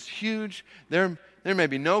 Humility is huge. There may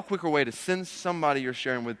be no quicker way to send somebody you're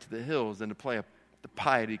sharing with to the hills than to play the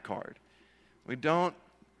piety card. We don't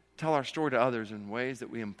tell our story to others in ways that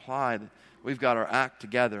we imply that we've got our act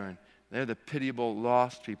together and they're the pitiable,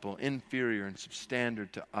 lost people, inferior and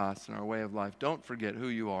substandard to us in our way of life. Don't forget who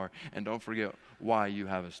you are, and don't forget why you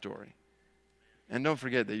have a story. And don't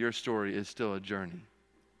forget that your story is still a journey.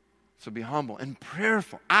 So be humble and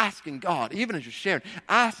prayerful, asking God, even as you're sharing,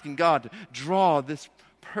 asking God to draw this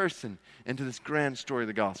person into this grand story of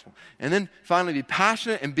the gospel. And then finally, be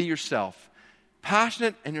passionate and be yourself.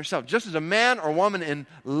 Passionate in yourself. Just as a man or woman in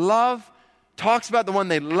love talks about the one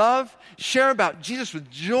they love, share about Jesus with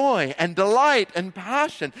joy and delight and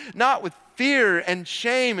passion, not with fear and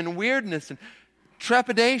shame and weirdness and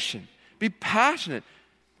trepidation. Be passionate.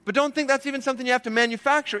 But don't think that's even something you have to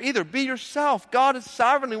manufacture either. Be yourself. God has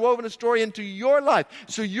sovereignly woven a story into your life.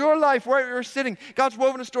 So your life, where you're sitting, God's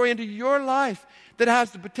woven a story into your life that has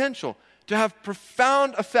the potential to have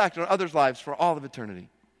profound effect on others' lives for all of eternity.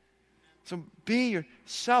 So be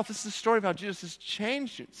yourself. This is a story about Jesus has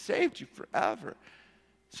changed you, saved you forever.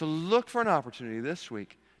 So look for an opportunity this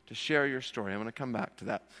week to share your story. I'm going to come back to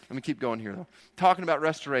that. Let me keep going here, though. Talking about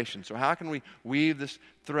restoration. So how can we weave this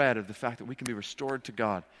thread of the fact that we can be restored to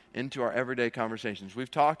God into our everyday conversations?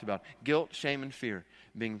 We've talked about guilt, shame, and fear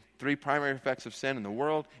being three primary effects of sin in the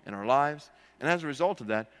world, in our lives. And as a result of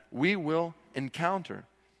that, we will encounter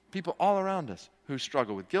people all around us who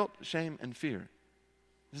struggle with guilt, shame, and fear.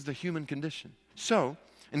 This is the human condition. So,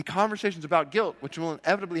 in conversations about guilt, which will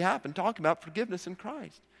inevitably happen, talk about forgiveness in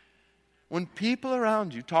Christ. When people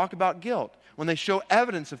around you talk about guilt, when they show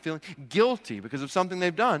evidence of feeling guilty because of something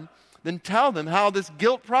they've done, then tell them how this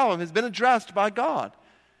guilt problem has been addressed by God.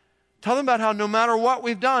 Tell them about how no matter what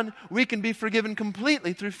we've done, we can be forgiven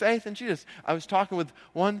completely through faith in Jesus. I was talking with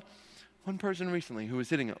one person recently who was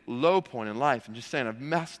hitting a low point in life and just saying, I've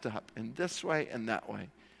messed up in this way and that way.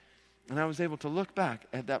 And I was able to look back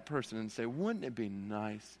at that person and say, wouldn't it be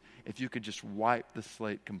nice if you could just wipe the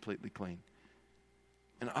slate completely clean?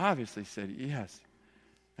 And obviously said, yes,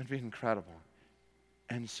 that'd be incredible.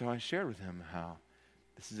 And so I shared with him how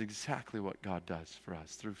this is exactly what God does for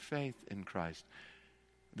us. Through faith in Christ,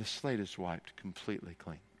 the slate is wiped completely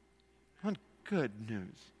clean. What good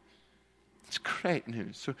news. It's great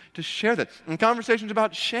news. So to share that. In conversations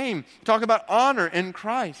about shame, talk about honor in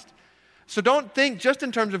Christ. So don't think just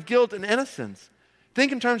in terms of guilt and innocence.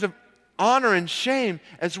 Think in terms of honor and shame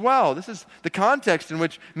as well. This is the context in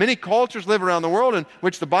which many cultures live around the world, in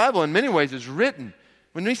which the Bible in many ways is written.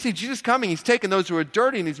 When we see Jesus coming, he's taking those who are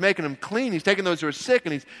dirty and he's making them clean. He's taking those who are sick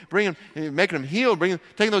and he's making them healed,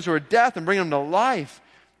 taking those who are deaf and bringing them to life.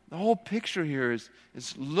 The whole picture here is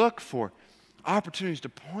look for opportunities to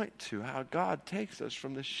point to how God takes us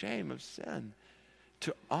from the shame of sin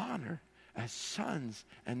to honor as sons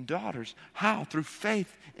and daughters. How? Through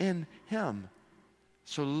faith in him.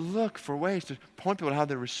 So look for ways to point people to how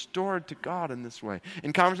they're restored to God in this way.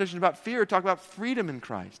 In conversations about fear, talk about freedom in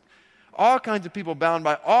Christ. All kinds of people bound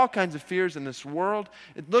by all kinds of fears in this world.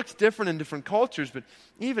 It looks different in different cultures, but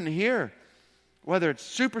even here, whether it's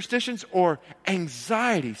superstitions or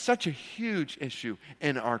anxiety, such a huge issue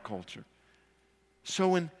in our culture. So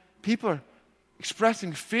when people are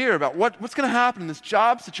expressing fear about what's going to happen in this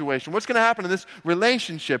job situation, what's going to happen in this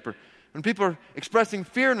relationship, or when people are expressing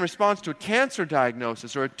fear in response to a cancer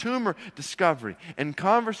diagnosis or a tumor discovery, and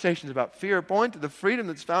conversations about fear point to the freedom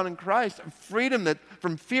that's found in Christ, a freedom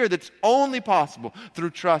from fear that's only possible through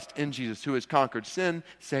trust in Jesus, who has conquered sin,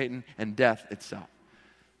 Satan, and death itself.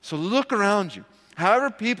 So look around you. However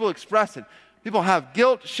people express it, people have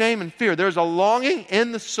guilt, shame, and fear. There's a longing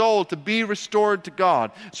in the soul to be restored to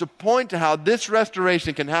God. So point to how this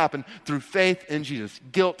restoration can happen through faith in Jesus.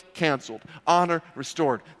 Guilt canceled, honor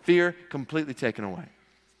restored, fear completely taken away.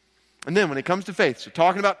 And then when it comes to faith, so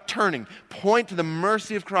talking about turning, point to the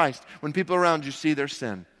mercy of Christ when people around you see their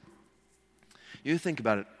sin. You think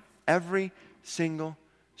about it. Every single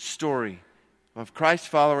story of Christ's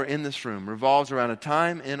follower in this room revolves around a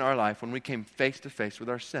time in our life when we came face to face with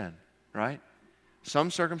our sin, right?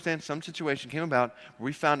 Some circumstance, some situation came about where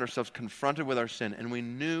we found ourselves confronted with our sin, and we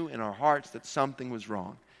knew in our hearts that something was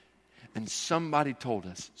wrong. And somebody told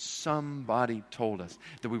us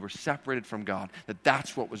that we were separated from God, that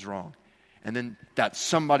that's what was wrong. And then that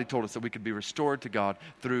somebody told us that we could be restored to God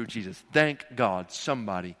through Jesus. Thank God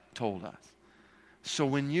somebody told us. So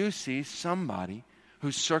when you see somebody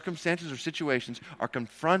whose circumstances or situations are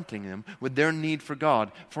confronting them with their need for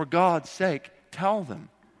God's sake, tell them.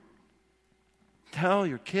 Tell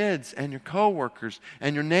your kids and your coworkers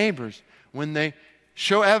and your neighbors when they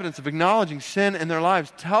show evidence of acknowledging sin in their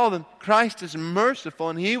lives. Tell them Christ is merciful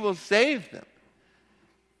and he will save them.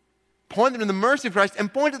 Point them to the mercy of Christ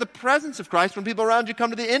and point to the presence of Christ when people around you come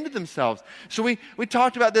to the end of themselves. So we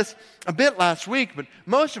talked about this a bit last week, but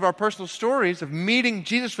most of our personal stories of meeting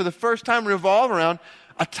Jesus for the first time revolve around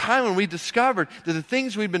a time when we discovered that the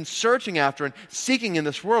things we'd been searching after and seeking in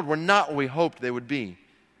this world were not what we hoped they would be.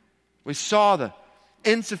 We saw the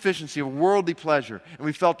insufficiency of worldly pleasure, and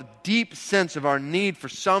we felt a deep sense of our need for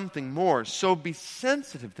something more. So be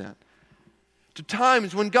sensitive then to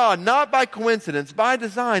times when God, not by coincidence, by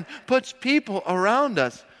design, puts people around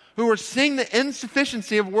us who are seeing the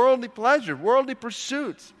insufficiency of worldly pleasure, worldly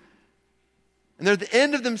pursuits. And they're at the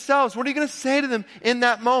end of themselves. What are you going to say to them in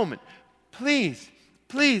that moment? Please,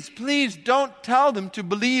 please, please don't tell them to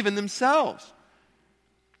believe in themselves.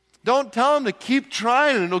 Don't tell them to keep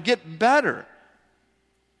trying and it'll get better.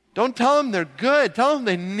 Don't tell them they're good. Tell them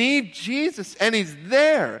they need Jesus and he's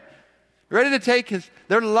there, ready to take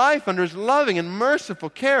their life under his loving and merciful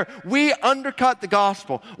care. We undercut the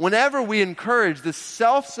gospel whenever we encourage this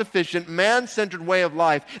self-sufficient, man-centered way of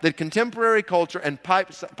life that contemporary culture and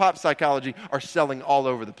pop psychology are selling all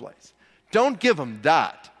over the place. Don't give them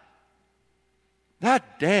that.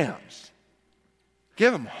 That damns.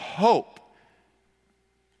 Give them hope.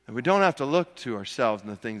 And we don't have to look to ourselves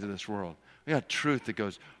and the things of this world. We got truth that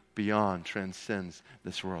goes beyond, transcends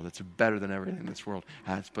this world. It's better than everything this world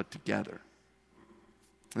has put together.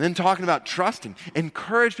 And then talking about trusting.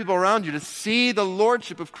 Encourage people around you to see the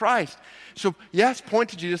lordship of Christ. So yes, point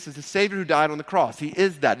to Jesus as the Savior who died on the cross. He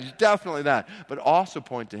is that. He's definitely that. But also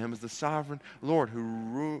point to him as the sovereign Lord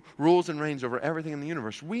who rules and reigns over everything in the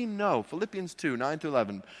universe. We know, Philippians 2,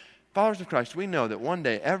 9-11, followers of Christ, we know that one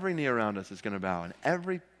day every knee around us is going to bow and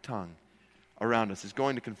every tongue around us is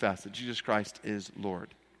going to confess that Jesus Christ is Lord.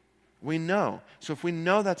 We know. So if we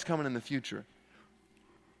know that's coming in the future,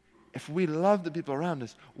 if we love the people around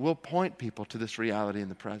us, we'll point people to this reality in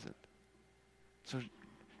the present. So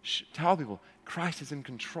tell people, Christ is in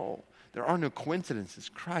control. there are no coincidences.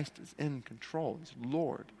 Christ is in control. He's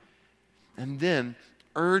Lord. And then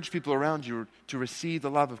urge people around you to receive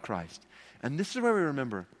the love of Christ. And this is where we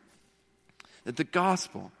remember that the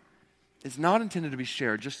gospel is not intended to be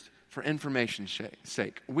shared just for information's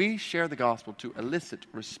sake. We share the gospel to elicit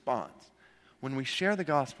response. When we share the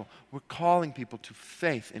gospel, we're calling people to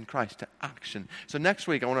faith in Christ, to action. So next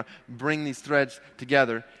week, I want to bring these threads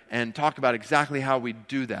together and talk about exactly how we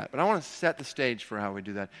do that. But I want to set the stage for how we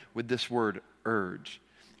do that with this word, urge.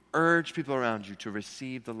 Urge people around you to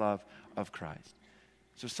receive the love of Christ.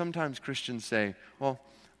 So sometimes Christians say, well,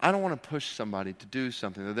 I don't want to push somebody to do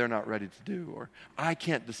something that they're not ready to do, or I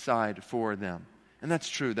can't decide for them. And that's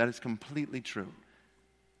true. That is completely true.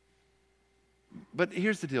 But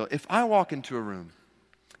here's the deal. If I walk into a room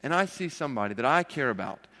and I see somebody that I care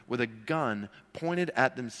about with a gun pointed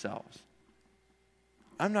at themselves,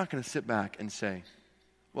 I'm not going to sit back and say,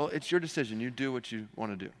 well, it's your decision. You do what you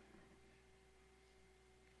want to do.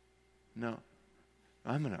 No.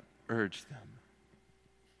 I'm going to urge them.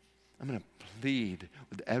 I'm going to plead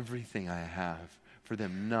with everything I have for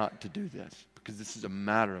them not to do this, because this is a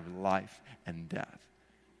matter of life and death.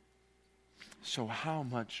 So how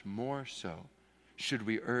much more so should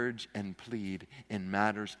we urge and plead in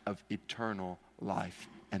matters of eternal life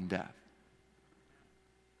and death?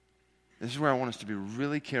 This is where I want us to be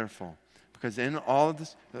really careful, because in all of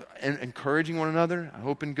this, encouraging one another, I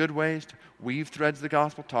hope in good ways, to weave threads of the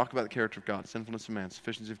gospel, talk about the character of God, sinfulness of man,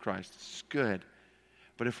 sufficiency of Christ. It's good.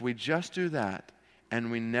 But if we just do that,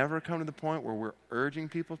 and we never come to the point where we're urging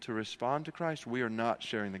people to respond to Christ, we are not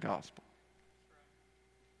sharing the gospel.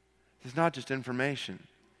 It's not just information.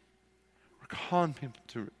 We're calling people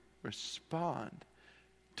to respond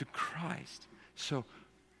to Christ. So,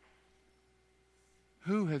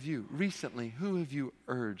 who have you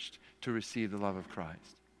urged to receive the love of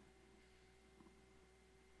Christ?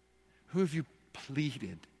 Who have you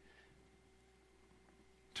pleaded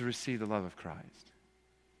to receive the love of Christ?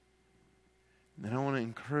 And I want to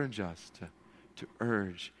encourage us to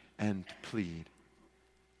urge and to plead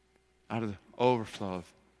out of the overflow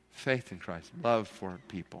of faith in Christ, love for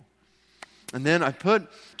people. And then I put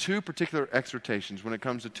two particular exhortations when it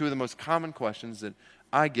comes to two of the most common questions that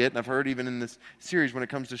I get, and I've heard even in this series when it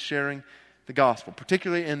comes to sharing the gospel,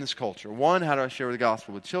 particularly in this culture. One, how do I share the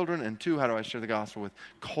gospel with children? And two, how do I share the gospel with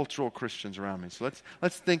cultural Christians around me? So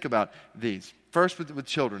let's think about these. First, with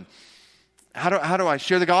children. How do I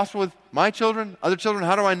share the gospel with my children, other children?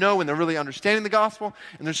 How do I know when they're really understanding the gospel?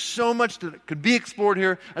 And there's so much that could be explored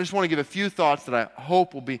here. I just want to give a few thoughts that I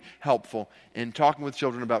hope will be helpful in talking with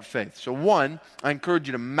children about faith. So one, I encourage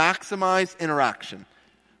you to maximize interaction.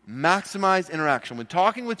 Maximize interaction. When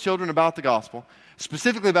talking with children about the gospel,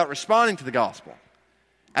 specifically about responding to the gospel,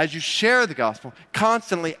 as you share the gospel,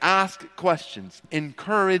 constantly ask questions,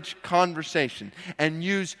 encourage conversation, and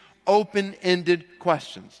use open-ended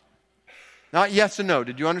questions. Not yes and no.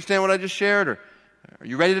 Did you understand what I just shared? Or are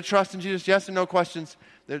you ready to trust in Jesus? Yes and no questions.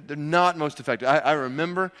 They're not most effective. I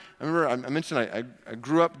remember I mentioned I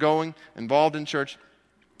grew up involved in church.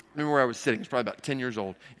 I remember where I was sitting. I was probably about 10 years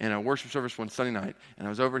old. And a worship service one Sunday night. And I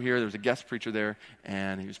was over here. There was a guest preacher there.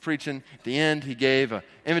 And he was preaching. At the end, he gave an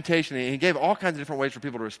invitation. And he gave all kinds of different ways for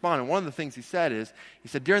people to respond. And one of the things he said,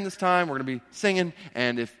 during this time, we're going to be singing.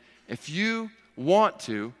 And if you want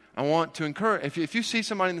to, I want to encourage, if you see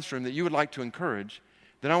somebody in this room that you would like to encourage,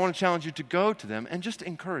 then I want to challenge you to go to them and just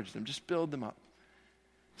encourage them, just build them up.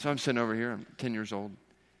 So I'm sitting over here, I'm 10 years old,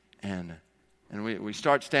 and we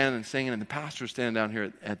start standing and singing, and the pastor's standing down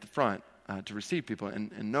here at the front to receive people,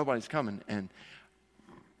 and nobody's coming. And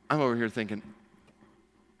I'm over here thinking,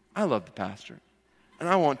 I love the pastor, and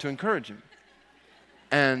I want to encourage him.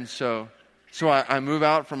 And so I move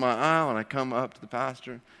out from my aisle, and I come up to the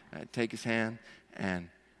pastor, and I take his hand, and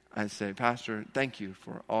I say, Pastor, thank you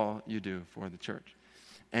for all you do for the church.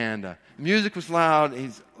 And the music was loud.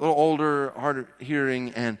 He's a little older, harder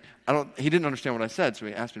hearing, and he didn't understand what I said, so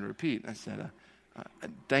he asked me to repeat. I said,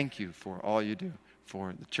 thank you for all you do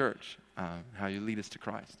for the church, how you lead us to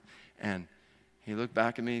Christ. And he looked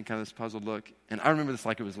back at me, kind of this puzzled look, and I remember this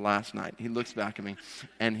like it was last night. He looks back at me,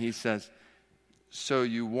 and he says, so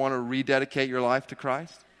you want to rededicate your life to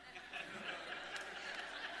Christ?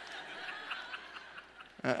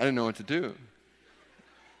 I didn't know what to do.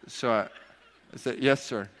 So I said, yes,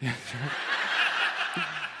 sir. Yes, sir.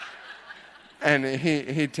 And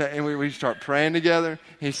we start praying together.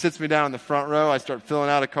 He sits me down in the front row. I start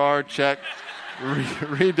filling out a card, check,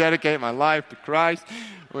 rededicate my life to Christ.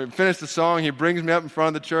 We finish the song. He brings me up in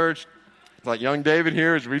front of the church. It's like young David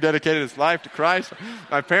here has rededicated his life to Christ.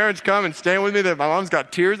 My parents come and stand with me. My mom's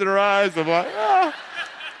got tears in her eyes. I'm like, ah.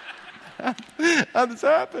 How'd this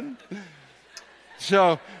happen?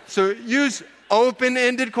 So use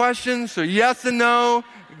open-ended questions. So yes and no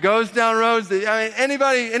goes down roads.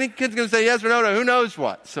 Any kid's going to say yes or no to who knows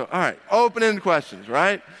what. So, all right, open-ended questions,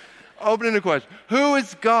 right? Open-ended question. Who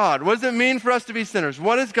is God? What does it mean for us to be sinners?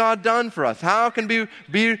 What has God done for us? How can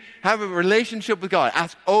we have a relationship with God?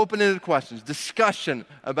 Ask open-ended questions. Discussion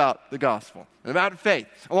about the gospel and about faith.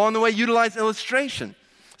 Along the way, utilize illustration.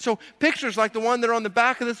 So pictures like the one that are on the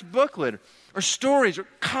back of this booklet, or stories, or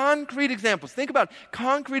concrete examples. Think about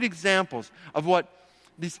concrete examples of what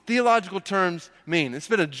these theological terms mean. It's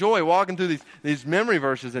been a joy walking through these memory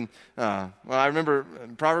verses. And I remember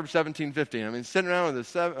Proverbs 17:15. Sitting around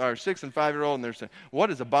with a 6 and 5 year old, and they're saying, "What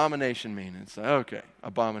does abomination mean?" And it's like, okay,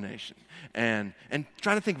 abomination. And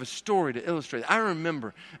trying to think of a story to illustrate. I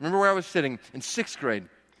remember where I was sitting in 6th grade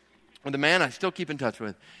with a man I still keep in touch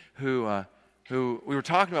with, who we were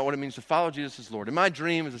talking about what it means to follow Jesus as Lord. And my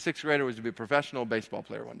dream as a 6th grader was to be a professional baseball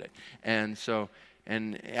player one day. And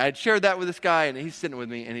I had shared that with this guy, and he's sitting with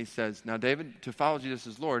me, and he says, "Now, David, to follow Jesus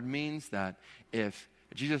as Lord means that if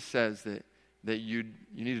Jesus says that you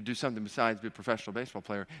need to do something besides be a professional baseball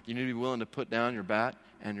player, you need to be willing to put down your bat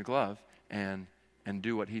and your glove and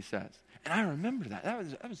do what he says." And I remember that.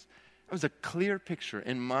 That was a clear picture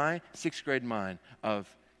in my 6th grade mind of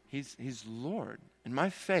He's Lord. And my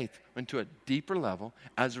faith went to a deeper level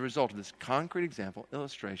as a result of this concrete example,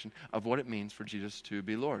 illustration of what it means for Jesus to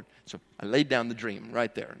be Lord. So I laid down the dream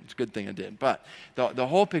right there. It's a good thing I did. But the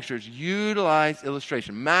whole picture is utilize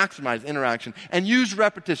illustration, maximize interaction, and use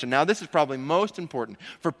repetition. Now, this is probably most important,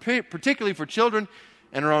 particularly for children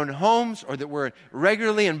in our own homes or that we're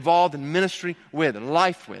regularly involved in ministry with, and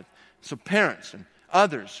life with. So parents and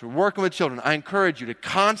others who are working with children, I encourage you to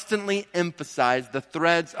constantly emphasize the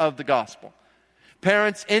threads of the gospel.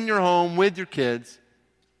 Parents in your home with your kids,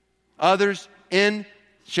 others in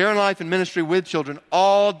sharing life and ministry with children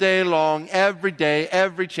all day long, every day,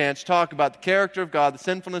 every chance, talk about the character of God, the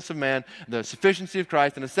sinfulness of man, the sufficiency of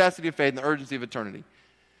Christ, the necessity of faith, and the urgency of eternity.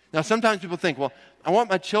 Now, sometimes people think, well, I want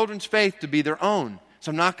my children's faith to be their own,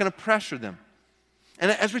 so I'm not going to pressure them. And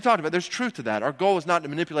as we talked about, there's truth to that. Our goal is not to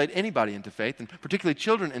manipulate anybody into faith, and particularly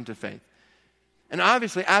children into faith. And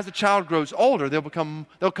obviously, as a child grows older, they'll come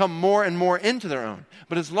more and more into their own.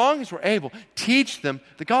 But as long as we're able, teach them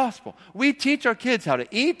the gospel. We teach our kids how to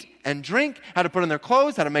eat and drink, how to put on their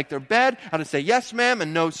clothes, how to make their bed, how to say yes, ma'am,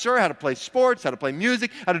 and no, sir, how to play sports, how to play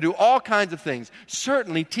music, how to do all kinds of things.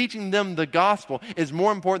 Certainly, teaching them the gospel is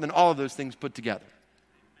more important than all of those things put together.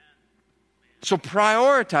 So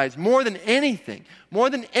prioritize more than anything,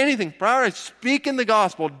 prioritize speaking the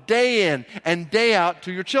gospel day in and day out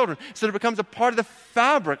to your children so that it becomes a part of the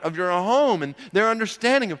fabric of your home and their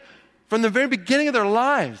understanding of from the very beginning of their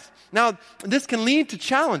lives. Now, this can lead to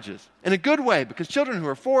challenges in a good way because children who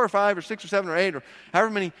are 4 or 5 or 6 or 7 or 8 or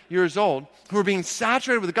however many years old who are being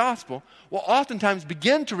saturated with the gospel will oftentimes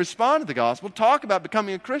begin to respond to the gospel, talk about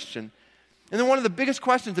becoming a Christian. And then one of the biggest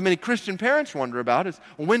questions that many Christian parents wonder about is,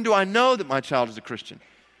 well, when do I know that my child is a Christian?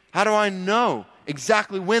 How do I know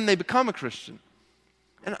exactly when they become a Christian?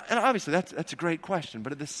 And obviously that's a great question,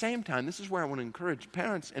 but at the same time, this is where I want to encourage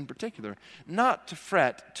parents in particular not to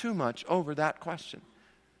fret too much over that question.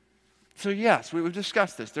 So yes, we've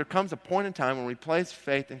discussed this. There comes a point in time when we place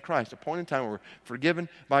faith in Christ, a point in time where we're forgiven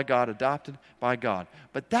by God, adopted by God.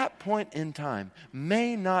 But that point in time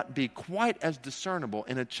may not be quite as discernible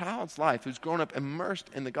in a child's life who's grown up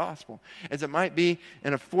immersed in the gospel as it might be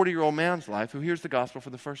in a 40-year-old man's life who hears the gospel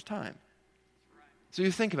for the first time. So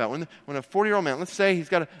you think about when a 40-year-old man, let's say he's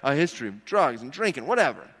got a history of drugs and drinking,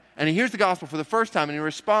 whatever, and he hears the gospel for the first time and he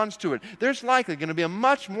responds to it, there's likely going to be a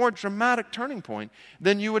much more dramatic turning point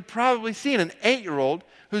than you would probably see in an 8-year-old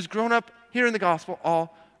who's grown up hearing the gospel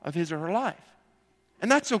all of his or her life.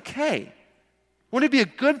 And that's okay. Wouldn't it be a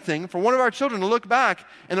good thing for one of our children to look back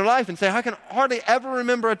in their life and say, I can hardly ever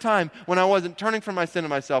remember a time when I wasn't turning from my sin and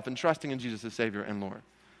myself and trusting in Jesus as Savior and Lord?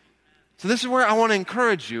 So this is where I want to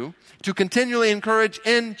encourage you to continually encourage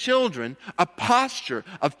in children a posture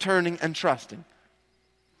of turning and trusting.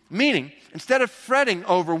 Meaning, instead of fretting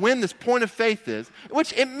over when this point of faith is,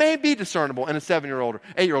 which it may be discernible in a 7-year-old or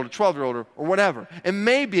 8-year-old or 12-year-old or whatever. It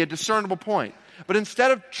may be a discernible point. But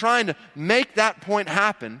instead of trying to make that point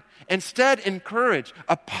happen, instead encourage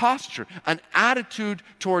a posture, an attitude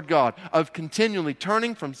toward God of continually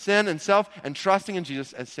turning from sin and self and trusting in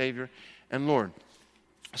Jesus as Savior and Lord.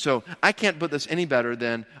 So I can't put this any better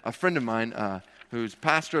than a friend of mine, who's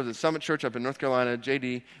pastor of the Summit Church up in North Carolina,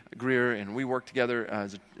 J.D. Greer, and we work together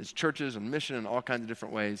as churches on mission in all kinds of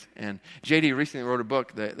different ways. And J.D. recently wrote a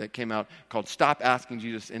book that came out called Stop Asking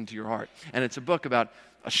Jesus Into Your Heart. And it's a book about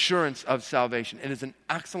assurance of salvation. It is an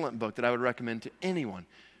excellent book that I would recommend to anyone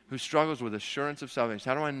who struggles with assurance of salvation.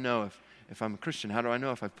 How do I know if I'm a Christian? How do I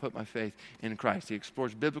know if I've put my faith in Christ? He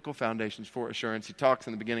explores biblical foundations for assurance. He talks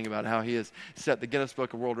in the beginning about how he has set the Guinness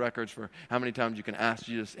Book of World Records for how many times you can ask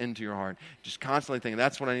Jesus into your heart. Just constantly thinking,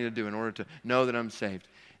 that's what I need to do in order to know that I'm saved.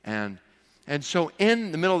 And so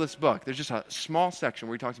in the middle of this book, there's just a small section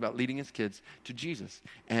where he talks about leading his kids to Jesus.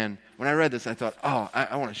 And when I read this, I thought,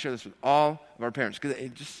 I want to share this with all of our parents, because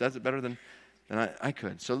it just says it better than I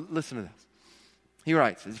could. So listen to this. He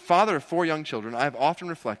writes, as father of 4 young children, I have often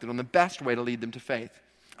reflected on the best way to lead them to faith.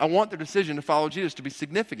 I want their decision to follow Jesus to be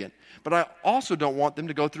significant, but I also don't want them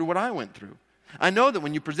to go through what I went through. I know that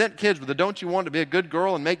when you present kids with a don't you want to be a good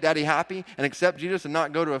girl and make daddy happy and accept Jesus and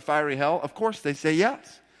not go to a fiery hell, of course they say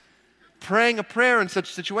yes. Praying a prayer in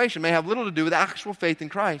such a situation may have little to do with actual faith in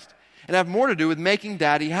Christ and have more to do with making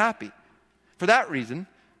daddy happy. For that reason,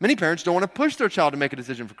 many parents don't want to push their child to make a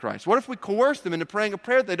decision for Christ. What if we coerce them into praying a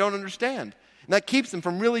prayer that they don't understand? And that keeps them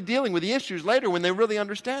from really dealing with the issues later when they really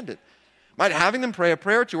understand it. Might having them pray a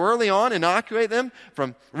prayer too early on inoculate them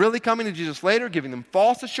from really coming to Jesus later, giving them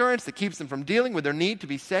false assurance that keeps them from dealing with their need to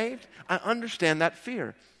be saved? I understand that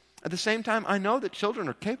fear. At the same time, I know that children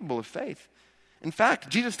are capable of faith. In fact,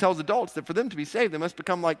 Jesus tells adults that for them to be saved, they must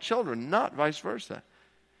become like children, not vice versa.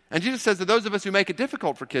 And Jesus says that those of us who make it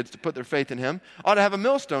difficult for kids to put their faith in him ought to have a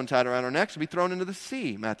millstone tied around our necks and be thrown into the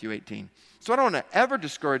sea, Matthew 18. So I don't want to ever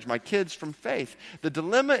discourage my kids from faith. The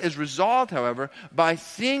dilemma is resolved, however, by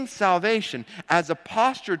seeing salvation as a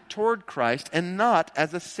posture toward Christ and not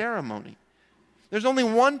as a ceremony. There's only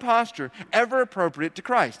one posture ever appropriate to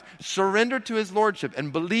Christ: surrender to his lordship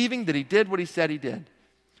and believing that he did what he said he did.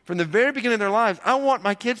 From the very beginning of their lives, I want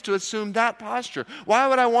my kids to assume that posture. Why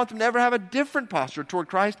would I want them to ever have a different posture toward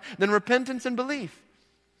Christ than repentance and belief?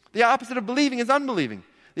 The opposite of believing is unbelieving.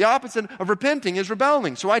 The opposite of repenting is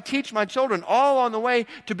rebelling. So I teach my children all on the way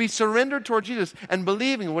to be surrendered toward Jesus and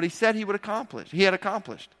believing what he said he would accomplish. He had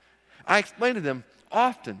accomplished. I explain to them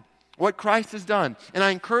often what Christ has done, and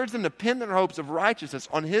I encourage them to pin their hopes of righteousness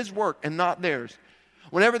on his work and not theirs.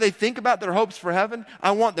 Whenever they think about their hopes for heaven,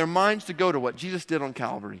 I want their minds to go to what Jesus did on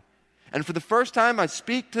Calvary. And for the first time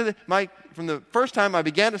from the first time I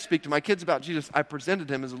began to speak to my kids about Jesus, I presented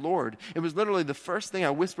him as Lord. It was literally the first thing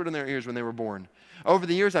I whispered in their ears when they were born. Over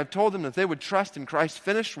the years, I've told them that if they would trust in Christ's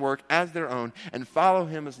finished work as their own and follow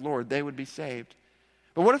him as Lord, they would be saved.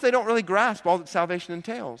 But what if they don't really grasp all that salvation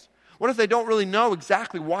entails? What if they don't really know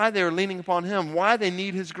exactly why they are leaning upon him, why they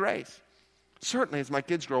need his grace? Certainly, as my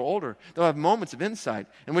kids grow older, they'll have moments of insight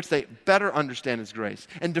in which they better understand his grace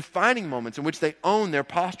and defining moments in which they own their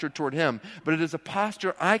posture toward him. But it is a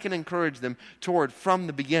posture I can encourage them toward from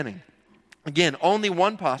the beginning. Again, only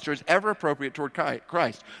one posture is ever appropriate toward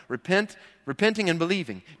Christ: repenting and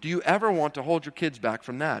believing. Do you ever want to hold your kids back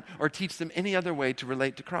from that or teach them any other way to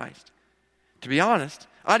relate to Christ? To be honest,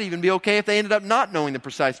 I'd even be okay if they ended up not knowing the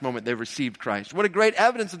precise moment they received Christ. What a great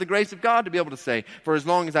evidence of the grace of God to be able to say, for as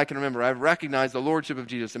long as I can remember, I've recognized the lordship of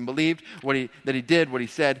Jesus and believed that he did what he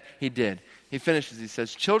said he did. He finishes, he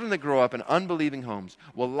says, children that grow up in unbelieving homes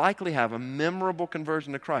will likely have a memorable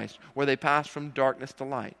conversion to Christ where they pass from darkness to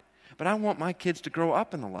light. But I want my kids to grow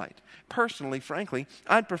up in the light. Personally, frankly,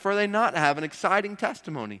 I'd prefer they not have an exciting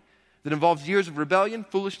testimony that involves years of rebellion,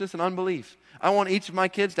 foolishness, and unbelief. I want each of my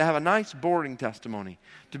kids to have a nice, boring testimony,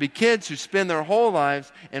 to be kids who spend their whole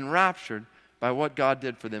lives enraptured by what God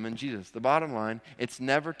did for them in Jesus. The bottom line, it's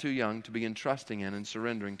never too young to begin trusting in and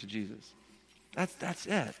surrendering to Jesus. That's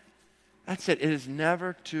it. That's it. It is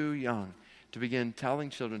never too young to begin telling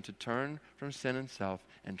children to turn from sin and self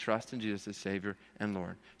and trust in Jesus as Savior and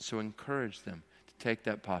Lord. So encourage them to take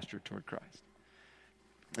that posture toward Christ.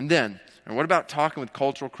 And what about talking with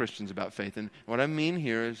cultural Christians about faith? And what I mean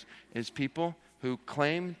here is people who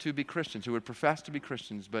claim to be Christians, who would profess to be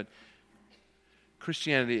Christians, but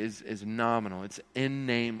Christianity is nominal. It's in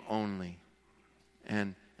name only.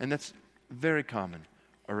 And that's very common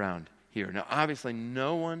around here. Now, obviously,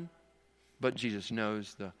 no one but Jesus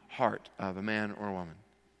knows the heart of a man or a woman.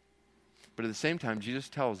 But at the same time, Jesus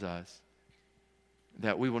tells us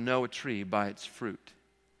that we will know a tree by its fruit.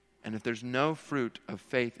 And if there's no fruit of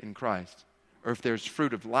faith in Christ, or if there's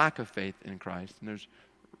fruit of lack of faith in Christ, then there's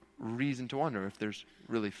reason to wonder if there's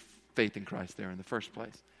really faith in Christ there in the first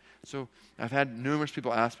place. So I've had numerous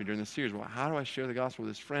people ask me during this series, well, how do I share the gospel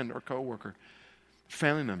with this friend or coworker,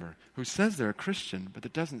 family member, who says they're a Christian, but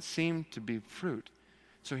there doesn't seem to be fruit?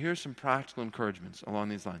 So here's some practical encouragements along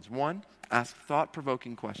these lines. One, ask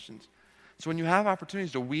thought-provoking questions. So when you have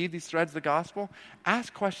opportunities to weave these threads of the gospel,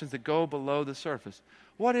 ask questions that go below the surface.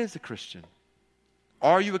 What is a Christian?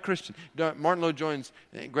 Are you a Christian? Martin Lloyd-Jones,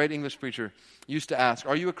 a great English preacher, used to ask,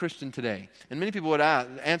 are you a Christian today? And many people would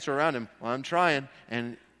answer around him, well, I'm trying.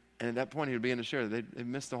 And at that point, he would begin to share that they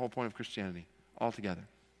missed the whole point of Christianity altogether.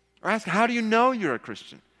 Or ask, how do you know you're a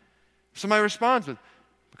Christian? If somebody responds with,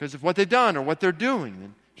 because of what they've done or what they're doing,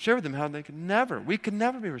 then share with them how we can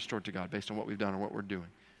never be restored to God based on what we've done or what we're doing.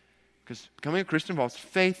 Because becoming a Christian involves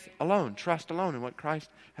faith alone, trust alone in what Christ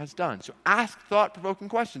has done. So ask thought-provoking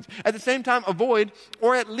questions. At the same time, avoid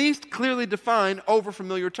or at least clearly define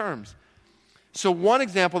overfamiliar terms. So one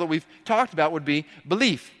example that we've talked about would be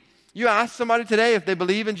belief. You ask somebody today if they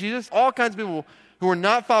believe in Jesus, all kinds of people who are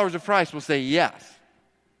not followers of Christ will say yes.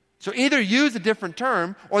 So either use a different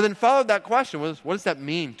term or then follow that question with, what does that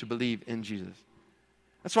mean to believe in Jesus?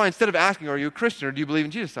 That's why instead of asking, are you a Christian or do you believe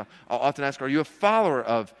in Jesus, I'll often ask, are you a follower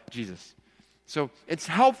of Jesus? So it's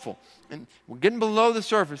helpful. And we're getting below the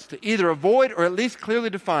surface to either avoid or at least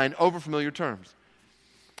clearly define overfamiliar terms.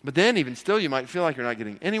 But then even still, you might feel like you're not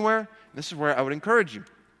getting anywhere. This is where I would encourage you.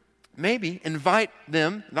 Maybe invite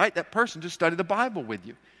that person to study the Bible with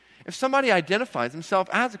you. If somebody identifies himself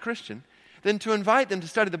as a Christian, then to invite them to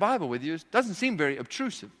study the Bible with you doesn't seem very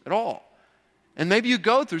obtrusive at all. And maybe you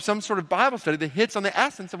go through some sort of Bible study that hits on the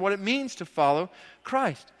essence of what it means to follow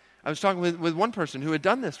Christ. I was talking with one person who had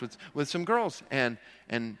done this with some girls, and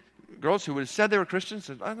girls who would have said they were Christians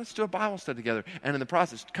said, oh, let's do a Bible study together. And in the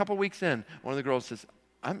process, a couple weeks in, one of the girls says,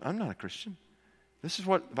 I'm not a Christian. This is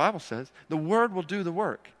what the Bible says. The Word will do the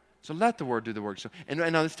work. So let the Word do the work. So, and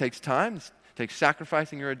now this takes time. This takes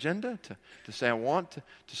sacrificing your agenda to say, I want to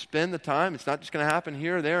spend the time. It's not just going to happen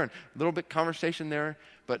here or there and a little bit conversation there,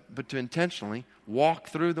 but to intentionally walk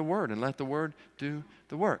through the Word and let the Word do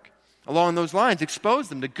the work. Along those lines, expose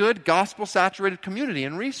them to good gospel-saturated community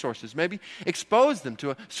and resources. Maybe expose them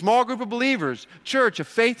to a small group of believers, church, a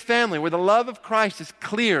faith family where the love of Christ is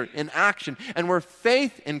clear in action and where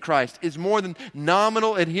faith in Christ is more than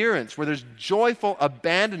nominal adherence, where there's joyful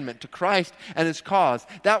abandonment to Christ and His cause.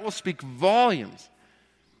 That will speak volumes.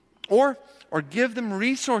 Or give them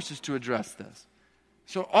resources to address this.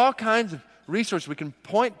 So all kinds of resources we can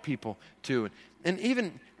point people to. And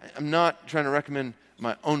even, I'm not trying to recommend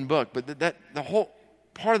my own book, but that the whole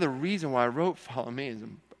part of the reason why I wrote Follow Me is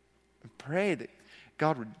I pray that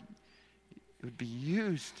God would be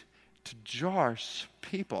used to jar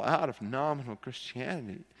people out of nominal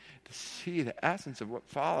Christianity to see the essence of what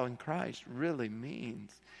following Christ really means.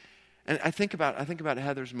 And I think about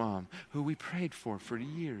Heather's mom, who we prayed for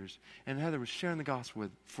years, and Heather was sharing the gospel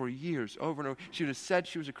with for years, over and over. She would have said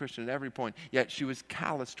she was a Christian at every point, yet she was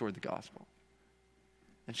callous toward the gospel.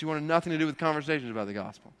 And she wanted nothing to do with conversations about the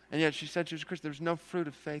gospel. And yet she said she was a Christian. There was no fruit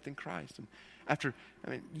of faith in Christ. And after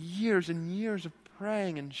years and years of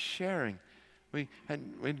praying and sharing, we'd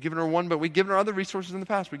given her one book. We'd given her other resources in the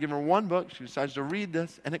past. We'd given her one book. She decides to read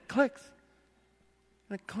this, and it clicks.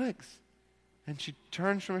 And it clicks. And she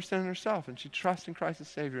turns from her sin herself, and she trusts in Christ as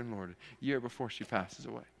Savior and Lord a year before she passes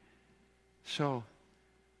away. So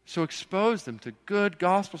expose them to good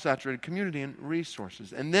gospel-saturated community and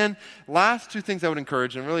resources. And then last two things I would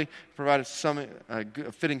encourage and really provide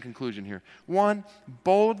a fitting conclusion here. One,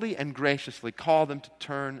 boldly and graciously call them to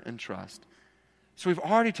turn and trust. So we've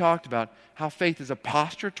already talked about how faith is a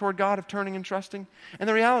posture toward God of turning and trusting. And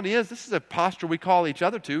the reality is this is a posture we call each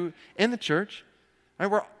other to in the church.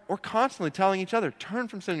 Right? We're constantly telling each other, turn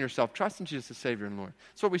from sin yourself, trust in Jesus as Savior and Lord.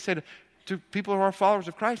 That's what we say to people who are followers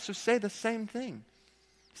of Christ. So say the same thing.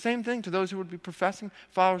 Same thing to those who would be professing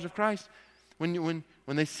followers of Christ. When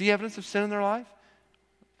they see evidence of sin in their life,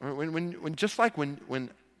 or when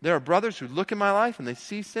there are brothers who look in my life and they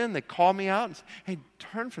see sin, they call me out and say, hey,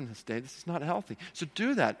 turn from this day. This is not healthy. So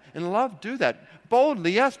do that. In love, do that.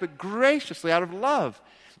 Boldly, yes, but graciously out of love.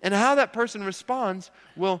 And how that person responds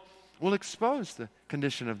will expose the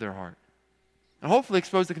condition of their heart. And hopefully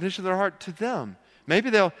expose the condition of their heart to them. Maybe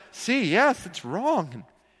they'll see, yes, it's wrong.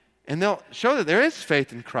 And they'll show that there is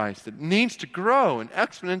faith in Christ that needs to grow in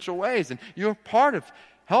exponential ways. And you're part of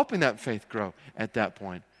helping that faith grow at that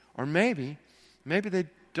point. Or maybe they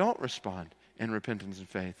don't respond in repentance and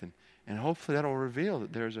faith. And hopefully that will reveal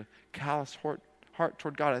that there's a callous heart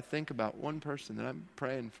toward God. I think about one person that I'm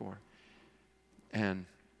praying for. And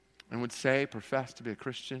would say, profess to be a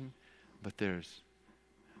Christian, but there's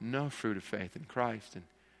no fruit of faith in Christ. And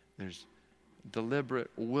there's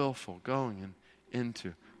deliberate, willful going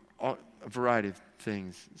into a variety of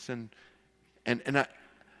things. Sin. And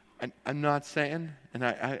I'm not saying, and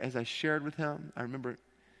I as I shared with him, I remember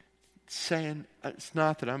saying, it's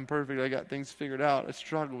not that I'm perfect, I got things figured out. I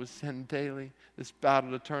struggle with sin daily. This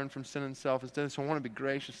battle to turn from sin and self is dead. So I want to be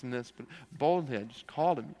gracious in this, but boldly I just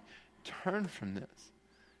call to me, turn from this.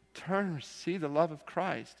 Turn and receive the love of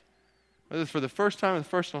Christ. Whether it's for the first time or the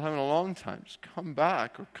first time in a long time, just come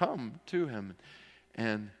back or come to him.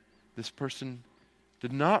 And this person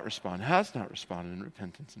did not respond, has not responded in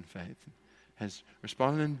repentance and faith, has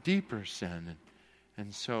responded in deeper sin.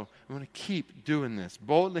 And so I want to keep doing this,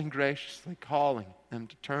 boldly and graciously calling them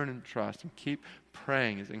to turn and trust, and keep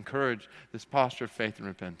praying as encourage this posture of faith and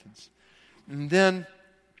repentance. And then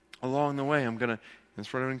along the way,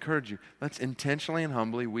 that's what I would encourage you. Let's intentionally and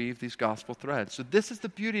humbly weave these gospel threads. So this is the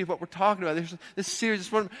beauty of what we're talking about. This series, this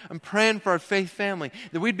is what I'm praying for our faith family,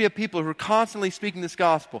 that we'd be a people who are constantly speaking this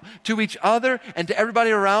gospel to each other and to everybody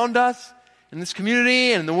around us in this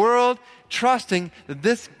community and in the world, trusting that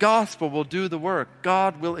this gospel will do the work.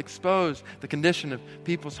 God will expose the condition of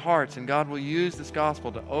people's hearts, and God will use this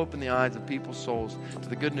gospel to open the eyes of people's souls to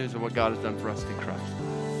the good news of what God has done for us in Christ.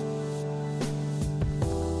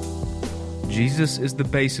 Jesus is the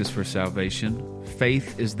basis for salvation,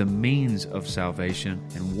 faith is the means of salvation,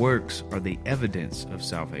 and works are the evidence of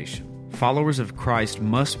salvation. Followers of Christ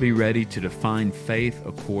must be ready to define faith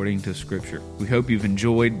according to Scripture. We hope you've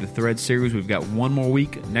enjoyed the Thread series. We've got one more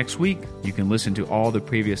week next week. You can listen to all the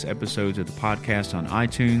previous episodes of the podcast on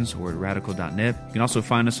iTunes or at radical.net. You can also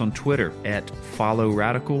find us on Twitter at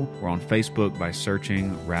 @FollowRadical or on Facebook by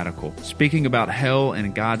searching Radical. Speaking about hell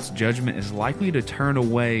and God's judgment is likely to turn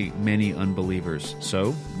away many unbelievers.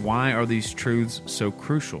 So, why are these truths so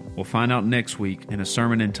crucial? We'll find out next week in a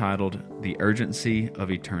sermon entitled The Urgency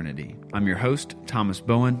of Eternity. I'm your host, Thomas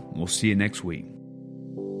Bowen. We'll see you next week.